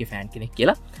ඒකේ ෆෑන් කෙනෙක්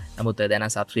කියලා. නමුත් දැන්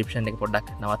සබ්ස්ක්‍රිප්ෂන් එක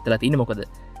පොඩ්ඩක් නවත්තලා තියෙන්නේ. මොකද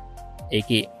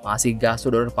ඒකේ මාසික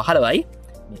ගාස්තු $15යි.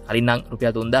 කලින් නම්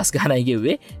රුපියල් 3000 ගානයි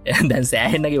ගෙව්වේ. දැන්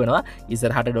සෑහෙන්න ගෙවනවා.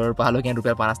 ඉස්සරහට $15 කියන්නේ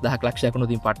රුපියල් 50000ක් ලක්ෂයක්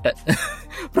වුණොත් ඉතින් පට්ට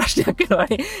ප්‍රශ්නයක්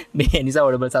වෙනවානේ. මේ නිසා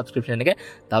Audible subscription එක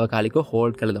තාවකාලිකව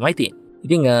හෝල්ඩ් කරලා තමයි තියෙන්නේ.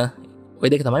 ඉතින් ඔය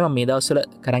දෙක තමයි මම මේ දවස්වල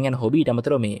කරන් යන හොබි. ඊට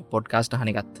අමතරව මේ පොඩ්කාස්ට්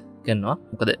අහන එකත් කරනවා.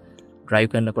 මොකද ඩ්‍රයිව්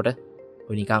කරනකොට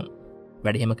ඔය නිකන්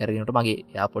වැඩ හැම කරගෙනට මගේ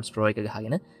AirPods Pro එක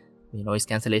ගහගෙන මේ noise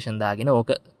cancellation දාගෙන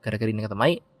ඕක කර කර ඉන්න එක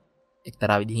තමයි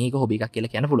එක්තරා විදිහක හොබි එකක්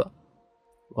කියලා කියන්න පුළුවන්.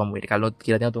 කොහොම වෙට කල්ලොත්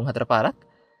කියලා දෙනවා 3-4 පාරක්.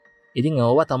 ඉතින්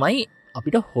ඕවා තමයි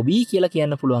අපිට හොබි කියලා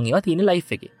කියන්න පුළුවන් ඒවා තියෙන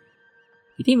ලයිෆ් එකේ.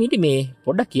 ඉතින් මේ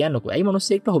පොඩ්ඩක් කියන්නකෝ. ඇයි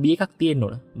මිනිස්සෙක්ට හොබි එකක් තියෙන්න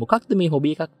ඕන? මොකක්ද මේ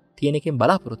හොබි එකක් තියෙන එකෙන්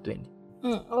බලාපොරොත්තු වෙන්නේ?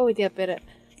 ඔව් ඉතින් අපේ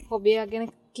හොබි එක ගැන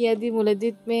කියද්දි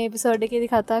මුලදිත් මේ එපිසෝඩ්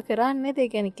එකේදී කතා කරන්නේ ඒ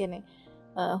කියන්නේ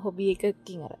හොබි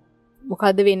එකකින් අර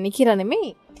මොකද්ද වෙන්නේ කියලා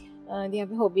නෙමෙයි. ඉතින්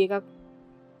අපි හොබි එකක්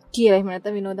කියලා එහෙම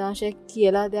නැත්නම් විනෝදාංශයක්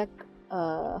කියලා දෙයක්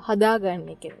හදාගන්න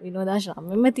එක. විනෝදාංශ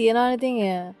නම් තියනවානේ. ඉතින්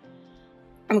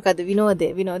මොකද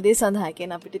විනෝදේ සඳහා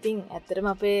කියන අපිට ඉතින් ඇත්තටම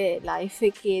අපේ ලයිෆ්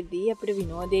එකේදී අපිට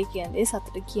විනෝදේ කියන්නේ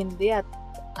සතුට කියන දේ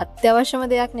අත්‍යවශ්‍යම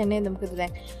දෙයක් නේද? මොකද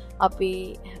දැන් අපි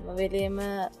හැම වෙලේම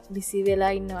බිසි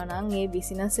වෙලා ඉන්නවා නම් ඒ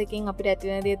බිසිනස් එකෙන් අපිට ඇති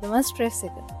වෙන දේ තමයි ස්ට්‍රෙස්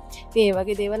එක. ඉතින් ඒ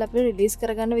වගේ දේවල් අපිට රිලීස්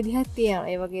කරගන්න විදිහක් තියෙනවා.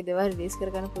 ඒ වගේ දේවල් රිලීස්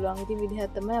කරගන්න පුළුවන් ඉතින්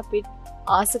විදිහක් තමයි අපි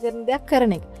ආස කරන දෙයක්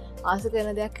කරන එක. ආස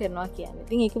කරන දෙයක් කරනවා කියන්නේ.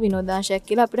 ඉතින් ඒක විනෝදාංශයක්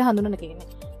කියලා අපිට හඳුනන කෙනෙක්.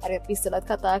 අර අපි ඉස්සලත්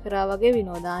කතා කරා වගේ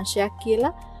විනෝදාංශයක්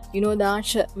කියලා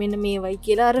විනෝදාංශ මෙන්න මේවයි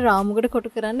කියලා අර රාමුවකට කොටු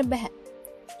කරන්න බෑ.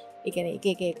 ඒ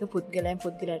කියන්නේ එක පුද්ගලයන්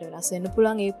පුද්ගලයාට වෙනස් වෙන්න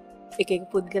පුළුවන්. ඒ එක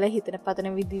පුද්ගලයා හිතන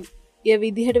පතන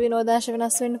විදිහට විනෝදාංශ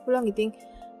වෙනස් වෙන්න පුළුවන්. ඉතින්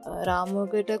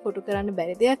රාමුවකට කොටු කරන්න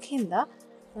බැරි දෙයක් හින්දා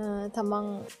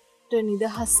තමන්ට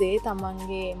නිදහසේ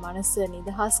තමන්ගේ මනස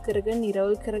නිදහස් කරගෙන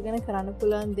නිරවුල් කරගෙන කරන්න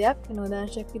පුළුවන් දෙයක්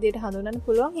විනෝදාංශයක් විදිහට හඳුනන්න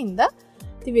පුළුවන් හින්දා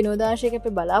ඉතින් විනෝදාංශයක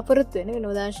අපි බලාපොරොත්තු වෙන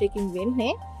විනෝදාංශයකින්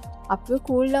වෙන්නේ අපිව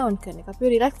කූල් ඩවුන් කරන එක, අපිව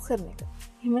රිලැක්ස් කරන එක.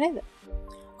 එහෙම නේද?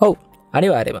 ඔව්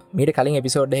අනිවාර්යයෙන්ම. මීට කලින්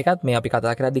එපිසෝඩ් එකකත් මේ අපි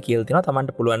කතා කරද්දී කියලා තියෙනවා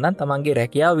තමන්ට පුළුවන් නම් තමන්ගේ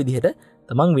රැකියාව විදිහට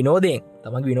තමන් විනෝදයෙන්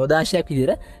තමන්ගේ විනෝදාංශයක්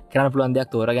විදිහට කරන්න පුළුවන්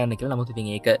දෙයක් තෝරගන්න කියලා. නමුත් ඉතින්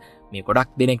ඒක මේ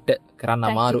ගොඩක් දෙනෙක්ට කරන්න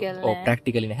අමාරු. ඔව්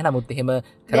ප්‍රැක්ටිකලි නැහැ. නමුත් එහෙම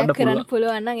කරන්න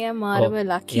පුළුවන් නම් එයා මාරම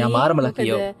ලකී. එයා මාරම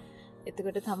ලකී.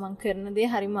 එතකොට තමන් කරන දේ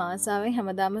හරිම ආසාවෙන්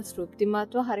හැමදාම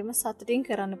තෘප්තිමත්ව හරිම සතුටින්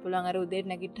කරන්න පුළුවන්. අර උදේ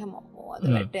නැගිට්ටම අද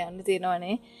වැට යන්න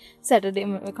තියෙනවනේ. සැටර්ඩේ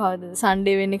කවද්ද,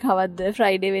 සන්ඩේ වෙන්නේ කවද්ද,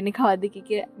 ෆ්‍රයිඩේ වෙන්නේ කවද්ද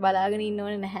කිය බලාගෙන ඉන්න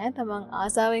ඕනේ නැහැ. තමන්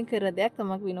ආසාවෙන් කරන දෙයක්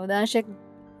තමක් විනෝදාංශයක්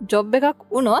ජොබ් එකක්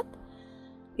වුණොත්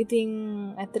ඉතින්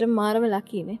ඇත්තටම මාරම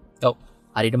ලකීනේ. ඔව්.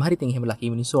 හරියටම හරි ඉතින් එහෙම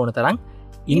ලකී මිනිස්සු ඕන තරම්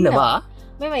ඉන්නවා.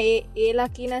 මෙම ඒ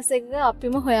ලකීනස් එක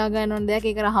අපිම හොයාගන්න ඕන දෙයක්.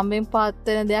 ඒක හම්බෙන් පාත්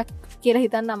වෙන දෙයක් කියලා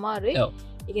හිතන්න අමාරුයි. ඔව්.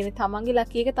 ඒ කියන්නේ තමන්ගේ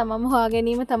ලකී එක තමන්ම හොයා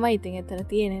ගැනීම තමයි ඉතින් එතන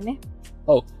තියෙන්නේ නේ.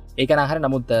 ඔව්. ඒක නම් හරිය.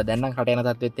 නමුත් දැන් නම් රට යන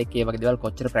තත්ත්වෙත් එක්ක ඒ වගේ දේවල්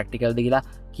කොච්චර ප්‍රැක්ටිකල්ද කියලා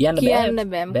කියන්න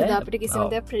බෑ. මොකද අපිට කිසිම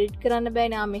දෙයක් ප්‍රෙඩික්ට් කරන්න බෑ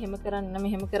නේ. මෙහෙම කරන්න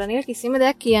මෙහෙම කරන්න කියලා කිසිම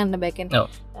දෙයක් කියන්න බෑ.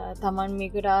 කියන්නේ තමන්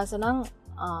මේකට ආස නම්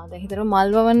දැන් හිතර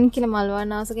මල් වවන්න කියලා මල්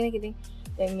වවන්න ආස කෙනෙක් ඉතින්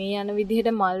දැන් මේ යන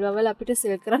විදිහට මල් වවල අපිට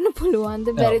සෙල් කරන්න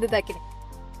පුළුවන්ද බැරිද දකින්න.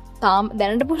 තාම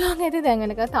දැනට පුළුවන් ඇති දැන්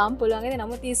වෙනකන් තාම පුළුවන් ඇති.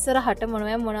 නමුත් ඉස්සරහට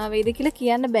මොනවා වෙයිද කියලා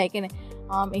කියන්න බෑ කියන්නේ.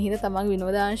 මෙහෙම තමන්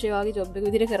විනෝදාංශය වගේ ජොබ් එක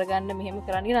විදිහට කරගන්න මෙහෙම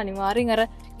කරන්න කියලා අනිවාර්යෙන් අර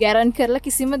ගැරන්ට් කරලා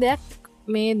කිසිම දෙයක්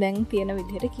මේ දැන් තියෙන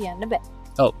විදිහට කියන්න බෑ.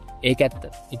 ඔව් ඒක ඇත්ත.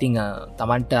 ඉතින්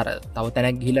තමන්ට අර තව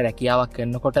තැනක් ගිහිල්ලා රැකියාවක්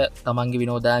කරනකොට තමන්ගේ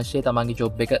විනෝදාංශය තමන්ගේ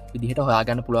ජොබ් එක විදිහට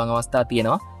හොයාගන්න පුළුවන් අවස්ථා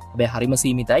තියෙනවා. හැබැයි හරිම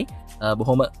සීමිතයි.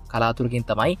 බොහොම කලාතුරකින්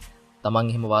තමයි තමන්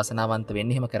එහෙම වාසනාවන්ත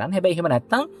වෙන්නේ එහෙම කරන්න. හැබැයි එහෙම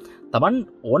නැත්තම් තමන්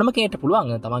ඕනම කෙනෙක්ට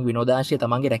පුළුවන් තමන්ගේ විනෝදාංශය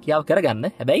තමන්ගේ රැකියාව කරගන්න.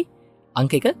 හැබැයි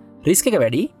අංක 1 රිස්ක් එක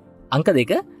වැඩි. අංක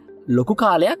 2 ලොකු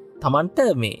කාලයක් තමන්ට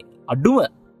මේ අඩුම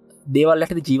දේවල්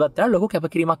යටතේ ජීවත් වෙලා ලොකු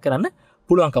කැපකිරීමක් කරන්න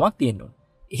පුළුවන්කමක් තියෙන්න ඕන.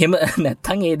 එහෙම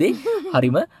නැත්තම් ඒ දේ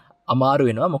හරිම අමාරු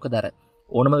වෙනවා. මොකද අර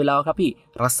ඕනම වෙලාවක අපි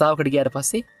රස්සාවකට ගියාට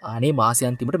පස්සේ ආනේ මාසෙ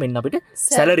අන්තිමට මෙන්න අපිට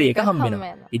සැලරි එක හම්බ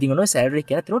වෙනවා. ඉතින් ඔන්න සැලරි එක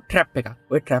කියන තියෙන ට්‍රැප් එකක්.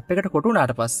 ওই ට්‍රැප් එකට කොටු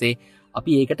වුණාට පස්සේ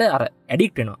අපි ඒකට අර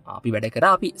ඇඩික්ට් වෙනවා. අපි වැඩ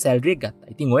කරා අපි සැලරි එක ගත්තා.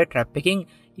 ඉතින් ওই ට්‍රැප් එකෙන්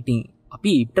ඉතින්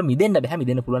අපිට මිදෙන්න බෑ.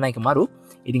 මිදෙන්න පුළුවන් එක මරු.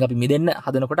 ඉතින් අපි මිදෙන්න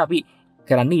හදනකොට අපි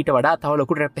කරන්නේ ඊට වඩා තව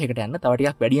ලොකු ට්‍රැප් එකකට යන්න. තව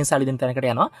ටිකක් වැඩියෙන් සල්ලි දෙන තැනකට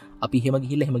යනවා. අපි එහෙම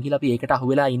ගිහිල්ලා අපි ඒකට අහු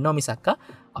වෙලා ඉන්නවා මිසක්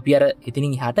අපි අර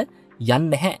එතනින් එහාට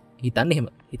යන්නේ නැහැ. හිතන්න එහෙම.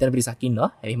 හිතන පිරිසක් ඉන්නවා.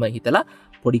 එහෙම හිතලා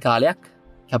පොඩි කාලයක්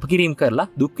කැපකිරීම කරලා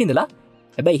දුක් විඳලා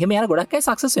හැබැයි එහෙම යන ගොඩක් අය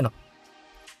සක්සස් වෙනවා.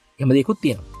 එහෙම දෙයක්ත්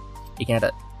තියෙනවා. ඒ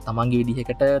කියන්නේ තමන්ගේ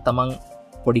විදිහකට තමන්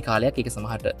පොඩි කාලයක් ඒක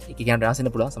සමහරට ඒක කියන්නේ වෙනස්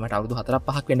වෙන්න පුළුවන්. සමහරට අවුරුදු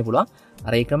 4-5ක් වෙන්න පුළුවන්.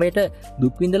 අර ඒ ක්‍රමයට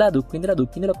දුක්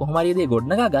විඳලා කොහොම හරි දේ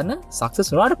ගොඩනගා ගන්න සක්සස්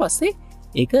වුණාට පස්සේ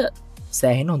ඒක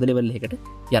සෑහෙන හොඳ ලෙවල් එකකට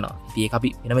යනවා. ඉතින් ඒක අපි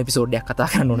වෙනම එපිසෝඩ් එකක් කතා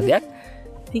කරන්න ඕන දෙයක්.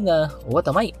 ඉතින් ඕවා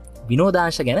තමයි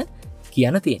විනෝදාංශ ගැන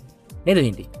කියන්න තියෙන්නේ. නේද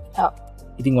වින්ටි? ඔව්.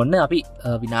 ඉතින් ඔන්න අපි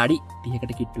විනාඩි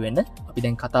 30කට කිට්ටු වෙන්න අපි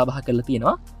දැන් කතා බහ කරලා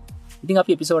තියෙනවා. ඉතින්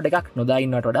අපි එපිසෝඩ් එකක් නොදා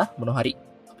ඉන්නවට වඩා මොන හරි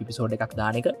අපි එපිසෝඩ් එකක්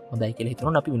දාන එක හොඳයි කියලා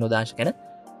හිතනවා. අපි විනෝදාංශ ගැන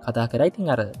කතා කරා. ඉතින්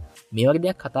අර මේ වගේ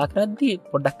දෙයක් කතා කරද්දී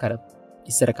පොඩ්ඩක් අර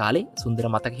ඉස්සර කාලේ සුන්දර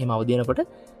මතක එහෙම අවදි වෙනකොට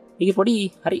ඒකේ පොඩි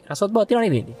හරි රසවත් බවක් තියෙනවා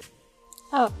නේද වෙන්නේ?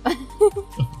 ඔව්.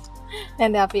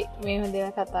 දැන් අපි මේ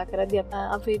දේවල් කතා කරද්දී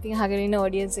අපි ඉතින් අහගෙන ඉන්න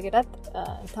ඔඩියන්ස් එකටත්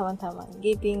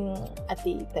තමන්ගේ ඉතින්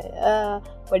අතීතය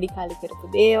පොඩි කාලේ කරපු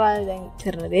දේවල් දැන්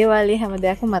කරන දේවල් හැම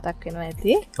දෙයක්ම මතක් වෙනවා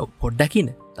ඇති. ඔව් පොඩ්ඩක් ඉන්න.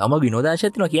 තම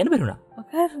විනෝදාංශයක් තියෙනවා කියන්න බැරුණා.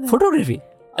 මොකක්ද? ෆොටෝග්‍රැෆි.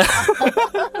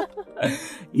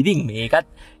 ඉතින් මේකත්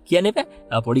කියන්නේ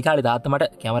බෑ. පොඩි කාලේ තාත්තා මට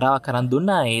කැමරාවක් අරන්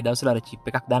දුන්නා. ඒ දවස්වල අර චිප්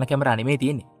එකක් දාන කැමරා නෙමෙයි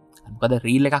තියෙන්නේ. මොකද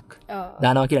රීල් එකක්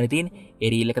දානවා කියලා තියෙන්නේ. ඒ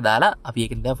රීල් එක දාලා අපි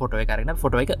ඒකෙන් දැන් ෆොටෝ එක අරගෙන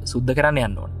ෆොටෝ එක සුද්ධ කරන්න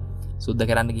යන්න ඕන. සුද්ධ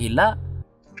කරන්න ගිහිල්ලා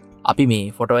අපි මේ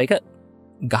ෆොටෝ එක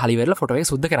ගහලා ඉවරලා ෆොටෝ එක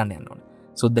සුද්ධ කරන්න යන්න ඕන.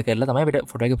 සුද්ධ කරලා තමයි අපිට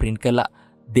ෆොටෝ එක print කරලා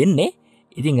දෙන්නේ.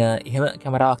 ඉතින් එහෙම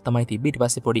කැමරාවක් තමයි තිබ්බේ. ඊට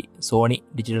පස්සේ පොඩි Sony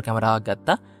digital කැමරාවක්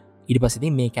ගත්තා. ඊට පස්සේ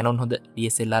ඉතින් මේ Canon හොඳ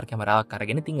DSLR කැමරාවක්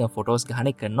අරගෙන ඉතින් ෆොටෝස්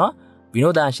ගහන එක කරනවා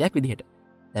විනෝදාංශයක් විදිහට.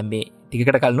 දැන් මේ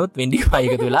ටිකකට කලිනුත් වෙන්ඩි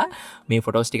එකතු වෙලා මේ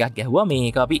ෆොටෝස් ටිකක් ගැහුවා.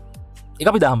 මේක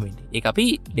අපි දාමු වෙන්නේ. ඒක අපි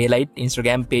Daylight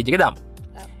Instagram page එකේ දාමු.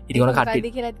 ඉතින් ඔන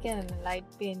කට්ටිය කියලා කියන්නේ ලයිට්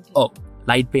පේන්ටින්. ඔව්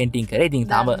ලයිට් පේන්ටිං කරේ. ඉතින්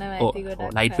තාම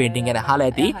ලයිට් පේන්ටිං ගැන අහලා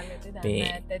ඇති. මේ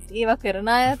ඒවා කරන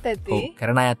අයත් ඇති. ඔව්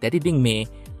කරන අයත් ඇති. ඉතින් මේ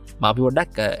අපි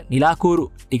පොඩ්ඩක් නිලාකූරු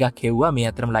ටිකක් හෙව්වා. මේ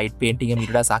අතරම ලයිට් පේන්ටිං එක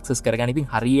මීට වඩා සක්සස් කරගන්න ඉතින්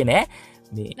හරියේ නෑ.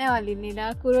 මේ නෑ වලින්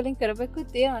නිලාකූරු වලින්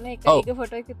කරපෙකුත් තියෙනවනේ. ඒක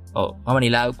ෆොටෝ එක. ඔව් මම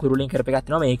නිලාකූරු වලින් කරපෙකක්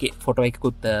තියෙනවා. මේකේ ෆොටෝ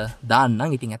එකකුත්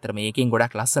දාන්නම්. ඉතින් අතර මේකෙන්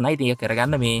ගොඩක් ලස්සනයි. ඉතින් ඒක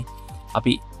කරගන්න මේ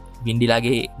අපි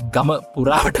වින්ඩිලාගේ ගම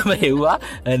පුරාවටම හෙව්වා.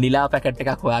 නිලා පැකට්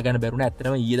එකක් හොයාගන්න බැරුණ.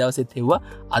 ඇත්තටම ඊයේ දවසෙත් හෙව්වා.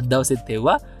 අද දවසෙත්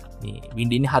හෙව්වා. මේ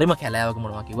වින්ඩින්නේ හරිම කැලෑවක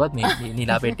මොනවා කිව්වත් මේ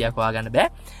නිලා පෙට්ටියක් හොයාගන්න බෑ.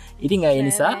 ඉතින් ඒ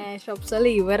නිසා ෂොප්ස් වල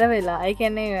ඉවර වෙලා. ඒ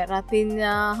කියන්නේ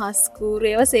රතිඤ්ඤා හස්කූරු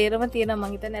ඒවා සේරම තියෙනවා.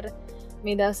 මං හිතන්නේ අර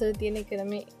මේ දවස්වල තියෙන එක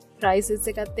මේ ප්‍රයිසස්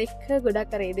එකත් එක්ක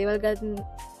ගොඩක් අර ඒ දේවල් ගන්න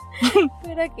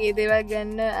ගොඩක් ඒ දේවල්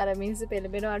ගන්න අර මිනිස්සු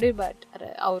පෙළඹෙන අඩුයි. බට් අර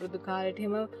අවුරුදු කාලෙට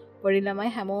එහෙම පොඩි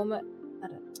ළමයි හැමෝම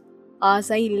අර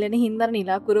ආසයි ඉල්ලන හින්දා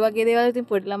නිලාකුරු වගේ දේවල් ඉතින්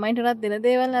පොඩි ළමයින්ට උනත් දෙන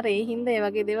දේවල් අර ඒ හින්දා ඒ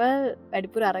වගේ දේවල්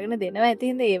වැඩිපුර අරගෙන දෙනවා. ඇති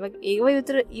හින්දා ඒව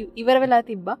විතර ඉවර වෙලා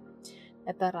තිබ්බා.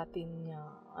 නැත්නම් රතිඤ්ඤා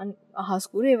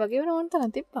අහස්කුරේ වගේ වන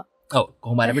ඔන්තන තිප්පා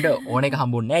කොහමරට ඕන එක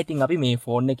හම්බුන්න ඉතින් අපි මේ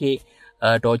ෆෝන් එක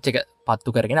ටෝච් එක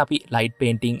පත්තු කරගෙන අපි ලයිට්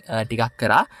පේන්ටිං ටිකක්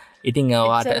කරා ඉතින්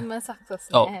වාට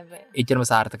එච්චරම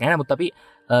සාර්ථක නමුත් අපි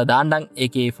දාන්නන්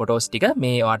ඒක ෆොටෝස් ටික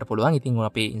මේ වාට පුළුවන් ඉතින්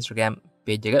අපේ ඉන්ස්ට්‍රගෑම්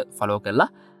පේජ් එක ෆලෝ කරලා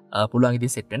පුළුවන් ඉති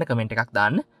සෙට්වෙන කමෙන්ට් එකක්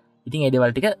දාන්න ඉතින්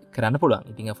ඒදවල්ටික කරන්න පුළුවන්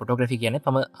ඉතින් ෆොටෝග්‍රෆි කියන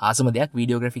තම ආසම දෙයක්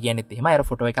වීඩියෝග්‍රෆි කියනෙත් එම අර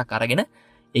ෆොටෝ එක කරගෙන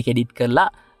එක එඩිට් කරලා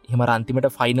එහම රන්තිමට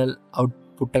ෆයිනල් අව්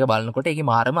පුට්ට එක බලන්නකොට එක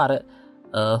මාරම අර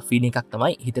ෆින එකක්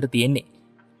තමයි හිතර තියෙන්නේ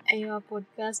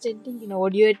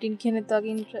පොඩ්කාස්ට ෝඩියෝ ටින්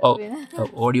කෙනෙතකින්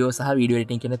ඕඩියෝ සහ වීඩියෝ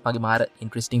ටින් කෙනෙත් මගේ මාර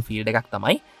ඉන්ට්‍රස්ටිං ෆිල්ඩ එකක්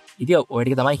තමයි ඉති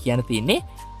ඔඩික තමයි කියන්න තියන්නේ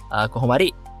කොහොමරි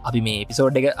අපි මේ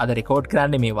පිසෝඩ් එක අද රෙකෝඩ්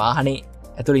කරන්න මේ වාහනේ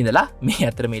ඇතුළ ඉඳලා මේ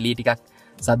අතර මෙලී ටිකක්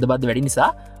සද්ධබද වැඩි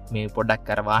නිසා මේ පොඩක්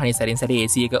කර වාහනේ සැරින් සැර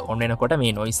ඒසියක ඔන්නනකොට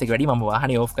මේ නොයිස්සක වැඩි ම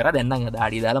වාහන ඕ් කර දෙන්න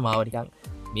දාඩි දාලා මාවරිකන්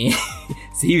මේ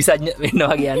සීවිසඥ වෙන්න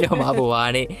වගේ යන්න මා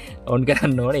වානේ ඔන්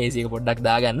කරන්න ඕන ඒසික පොඩ්ඩක්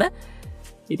දාගන්න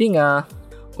ඉතිං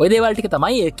ඔයදේවල්ටික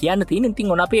තමයි කියන්න තින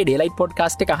ඉතින් ඔන අපේ ඩේලයිට්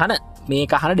පොඩ්කාස්ට් එක හන මේ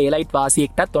කහන ඩේලයිට්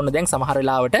වාසියෙක්ටත් ඔන්න දැන්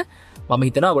සමහරලාවට මම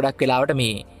හිතනවා ගොඩක් වෙලාවට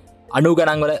මේ අනු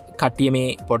ගනන්වල කටිය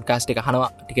මේ පොඩ්කාස්ට් එක හනවා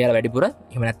ටිකල වැඩිපුර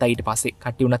එමනත් ඊට පස්සේ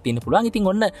කටි වුණත් තින්න පුළුවන්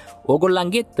ඉතින් ඔන්න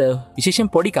ඕගොල්ලන්ගේත්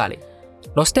විශේෂෙන් පොඩි කාලේ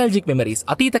නොස්ටල්ජික් මෙමරිස්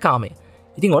අතීත කාමය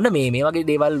ඉතින් ඔන්න මේ වගේ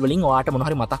දේවල් වලින් වාට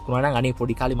මොහරි මතක් වුණන අනේ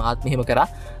පොඩි කාලේ මාත් මෙහෙම කරා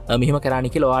මෙහෙම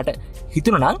කරානි කියලා වාට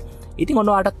හිතුණා නම් ඉතින්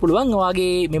ඔන්නවාටත් පුළුවන්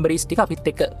වගේ මෙමරිස් ටික අපිත්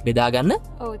එක්ක බෙදාගන්න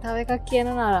ඔව් තව එකක්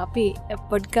කියනවා අපි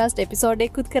පොඩ්කාස්ට් එපිසෝඩ්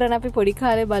එකකුත් කරන අපි පොඩි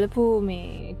කාලේ බලපු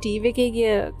මේ ටීවී එකේ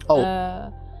ගිය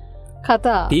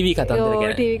කතා ටීවී කතන්දර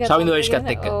ගැන ශවින්ද වයිස්කත්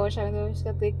එක්ක ශවින්ද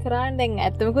වයිස්කත් එක්ක කරාන් දැන්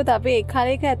ඇත්තමකුත් අපේ ඒ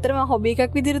කාලේක ඇත්තටම හොබි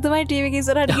එකක් විදිහට තමයි ටීවී එක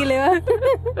ඉස්සරහට ගිහලා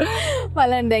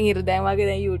බලන්න දැන් ඉර දැන් වගේ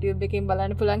දැන් YouTube එකෙන්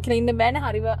බලන්න පුළුවන් කියලා ඉන්න බෑනේ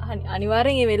හරි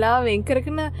අනිවාර්යෙන් ඒ වෙලාව වෙන්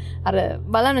කරගෙන අර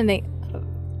බලන්න දැන්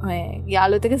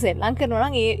යාළුවතක සෙල්ලම් කරනවා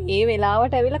නම් ඒ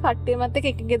වෙලාවට ඇවිල්ලා කට්ටියමත්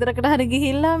එක්ක එක ගෙදරකට හරි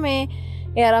ගිහිල්ලා මේ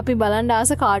ඒ අර අපි බලන්න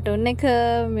ආස කාටුන් එක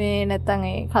මේ නැත්තම්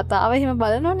ඒ කතාව එහෙම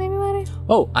බලනවනේ අනිවාර්යෙන්.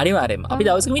 ඔව් අනිවාර්යෙන්ම. අපි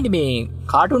දවසක මේ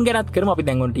කාටුන් ගැනත් කරමු. අපි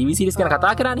දැන් ඔන්න ටීවී සීරීස් ගැන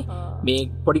කතා කරානේ. මේ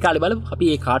පොඩි කාලේ බලමු. අපි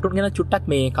මේ කාටුන් ගැන චුට්ටක්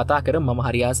මේ කතා කරමු. මම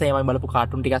හරි ආසයි මම බලපු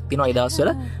කාටුන් ටිකක් තියෙනවා ඒ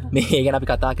දවස්වල. මේ ගැන අපි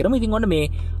කතා කරමු. ඉතින් ඔන්න මේ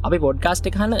අපේ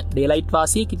පොඩ්කාස්ට් එක අහන ඩේලයිට්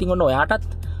වාසියෙක් ඉතින් ඔන්න ඔයාටත්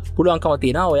පුළුවන්කම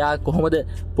තියෙනවා ඔයා කොහොමද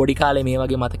පොඩි කාලේ මේ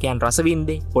වගේ මතකයන් රස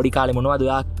වින්දේ පොඩි කාලේ මොනවද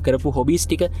ඔයා කරපු හොබීස්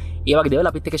ටික ඒ වගේ දේවල්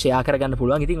අපිත් එක්ක ෂෙයා කරගන්න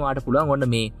පුළුවන්. ඉතින් ඔයාට පුළුවන් ඔන්න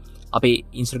මේ අපේ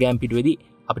Instagram පිටුවේදී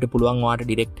අපිට පුළුවන් ඔයාට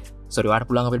ඩිරෙක්ට් ඔයාට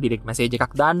පුළුවන් අපිට ඩිරෙක්ට් මැසේජ්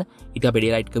එකක් දාන්න. ඉතින් අපේ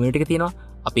ඩේලයිට් කමියුනිටි එක තියෙනවා.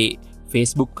 අපේ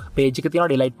Facebook page එක තියෙනවා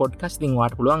ඩේලයිට් පොඩ්කාස්ට්. ඉතින්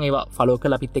ඔයාට පුළුවන් ඒවා ෆලෝ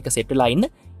කරලා අපිත් එක්ක සෙට් වෙලා ඉන්න.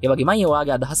 ඒ වගේමයි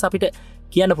ඔයාගේ අදහස් අපිට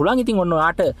කියන්න පුළුවන්. ඉතින් ඔන්න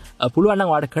ඔයාට පුළුවන්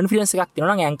නම් ඔයාට කොන්ෆිඩන්ස් එකක්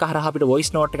තියෙනවා නම් ඇන්කර් හරහා අපිට වොයිස්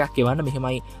නෝට් එකක් එවන්න.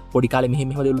 මෙහෙමයි පොඩි කාලේ මෙහෙම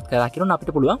දේවලුත් කරා කියනවා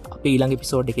අපිට පුළුවන් අපේ ඊළඟ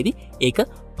එපිසෝඩ් එකේදී ඒක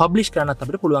පබ්ලිෂ් කරන්නත්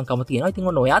අපිට පුළුවන්කම තියෙනවා.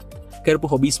 ඉතින් ඔන්න ඔයාත්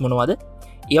කරපු හොබීස් මොනවද?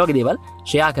 ඒ වගේ දේවල්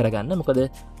ෂෙයා කරගන්න. මොකද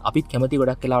අපිත් කැමති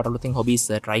ගොඩක් වෙලාවට අලුතෙන් හොබීස්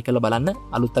try කරලා බලන්න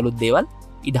අලුත් දේවල්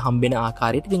ඉඩ හම්බෙන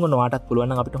ආකාරයට. ඉතින් ඔන්න ඔයාටත් පුළුවන්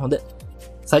නම් අපිට හොඳ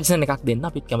සජෙෂන් එකක් දෙන්න.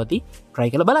 අපිත් කැමති try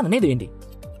කරලා බලන්න නේද වෙන්නේ?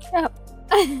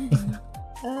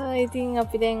 ඉතින්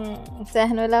අපි දැන්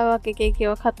සෑහන වෙලාවක් එක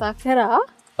ඒව කතා කරා.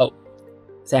 ඔව්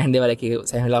සෑහන දේවල් එක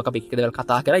සෑහන වෙලාවක අපි එක දේවල්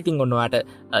කතා කරා. ඉතින් ඔන්න ඔයාට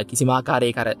කිසිම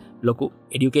ආකාරයක අර ලොකු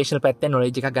එඩියුකේෂනල් පැත්තෙන් නොලෙජ්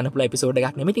එකක් ගන්න පුළුවන් එපිසෝඩ්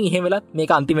එකක් නෙමෙයි. ඉතින් එහෙම වෙලත්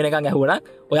මේක අන්තිම වෙනකන් ඇහුණා.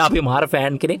 ඔයා අපේ මාර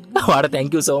ෆෑන් කෙනෙක්. ඔයාට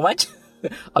thank you so much.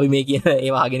 අපි මේ කියන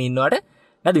ඒවා අහගෙන ඉන්නවට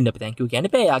නැදින්න අපි thank you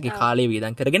කියන්නේ බෑ. යාගේ කාලය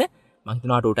වේදන් කරගෙන මං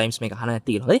හිතනවා 2 times මේක අහන්න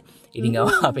නැති කියලා. හරි. ඉතින්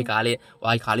අපේ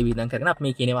ඔයාගේ කාලය වේදන් කරගෙන අපි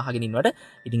මේ කියන ඒවා අහගෙන ඉන්නවට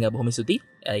ඉතින් බොහොම ස්තුතියි.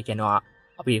 ඒ කියනවා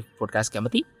අපි පොඩ්කාස්ට්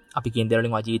කැමති. අපි කියන දේවල්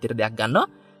වලින් ජීවිතේට දෙයක් ගන්නවා.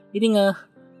 ඉතින්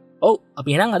ඔව් අපි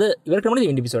එහෙනම් අද ඉවර කරමුද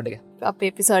වෙන එපිසෝඩ් එක? අපේ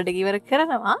එපිසෝඩ් එක ඉවර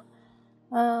කරනවා.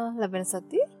 ලැබෙන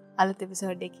සතියේ අලුත්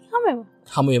එපිසෝඩ් එකකින්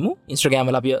හමු වෙමු. Instagram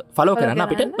වල අපි ෆලෝ කරන්න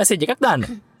අපිට මැසේජ් එකක් දාන්න.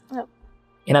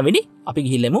 එහෙනම් වෙඩි අපි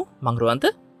ගිහිල්ලෙමු. මං රොවන්ත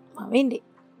මම වෙන්නේ.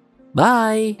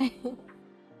 bye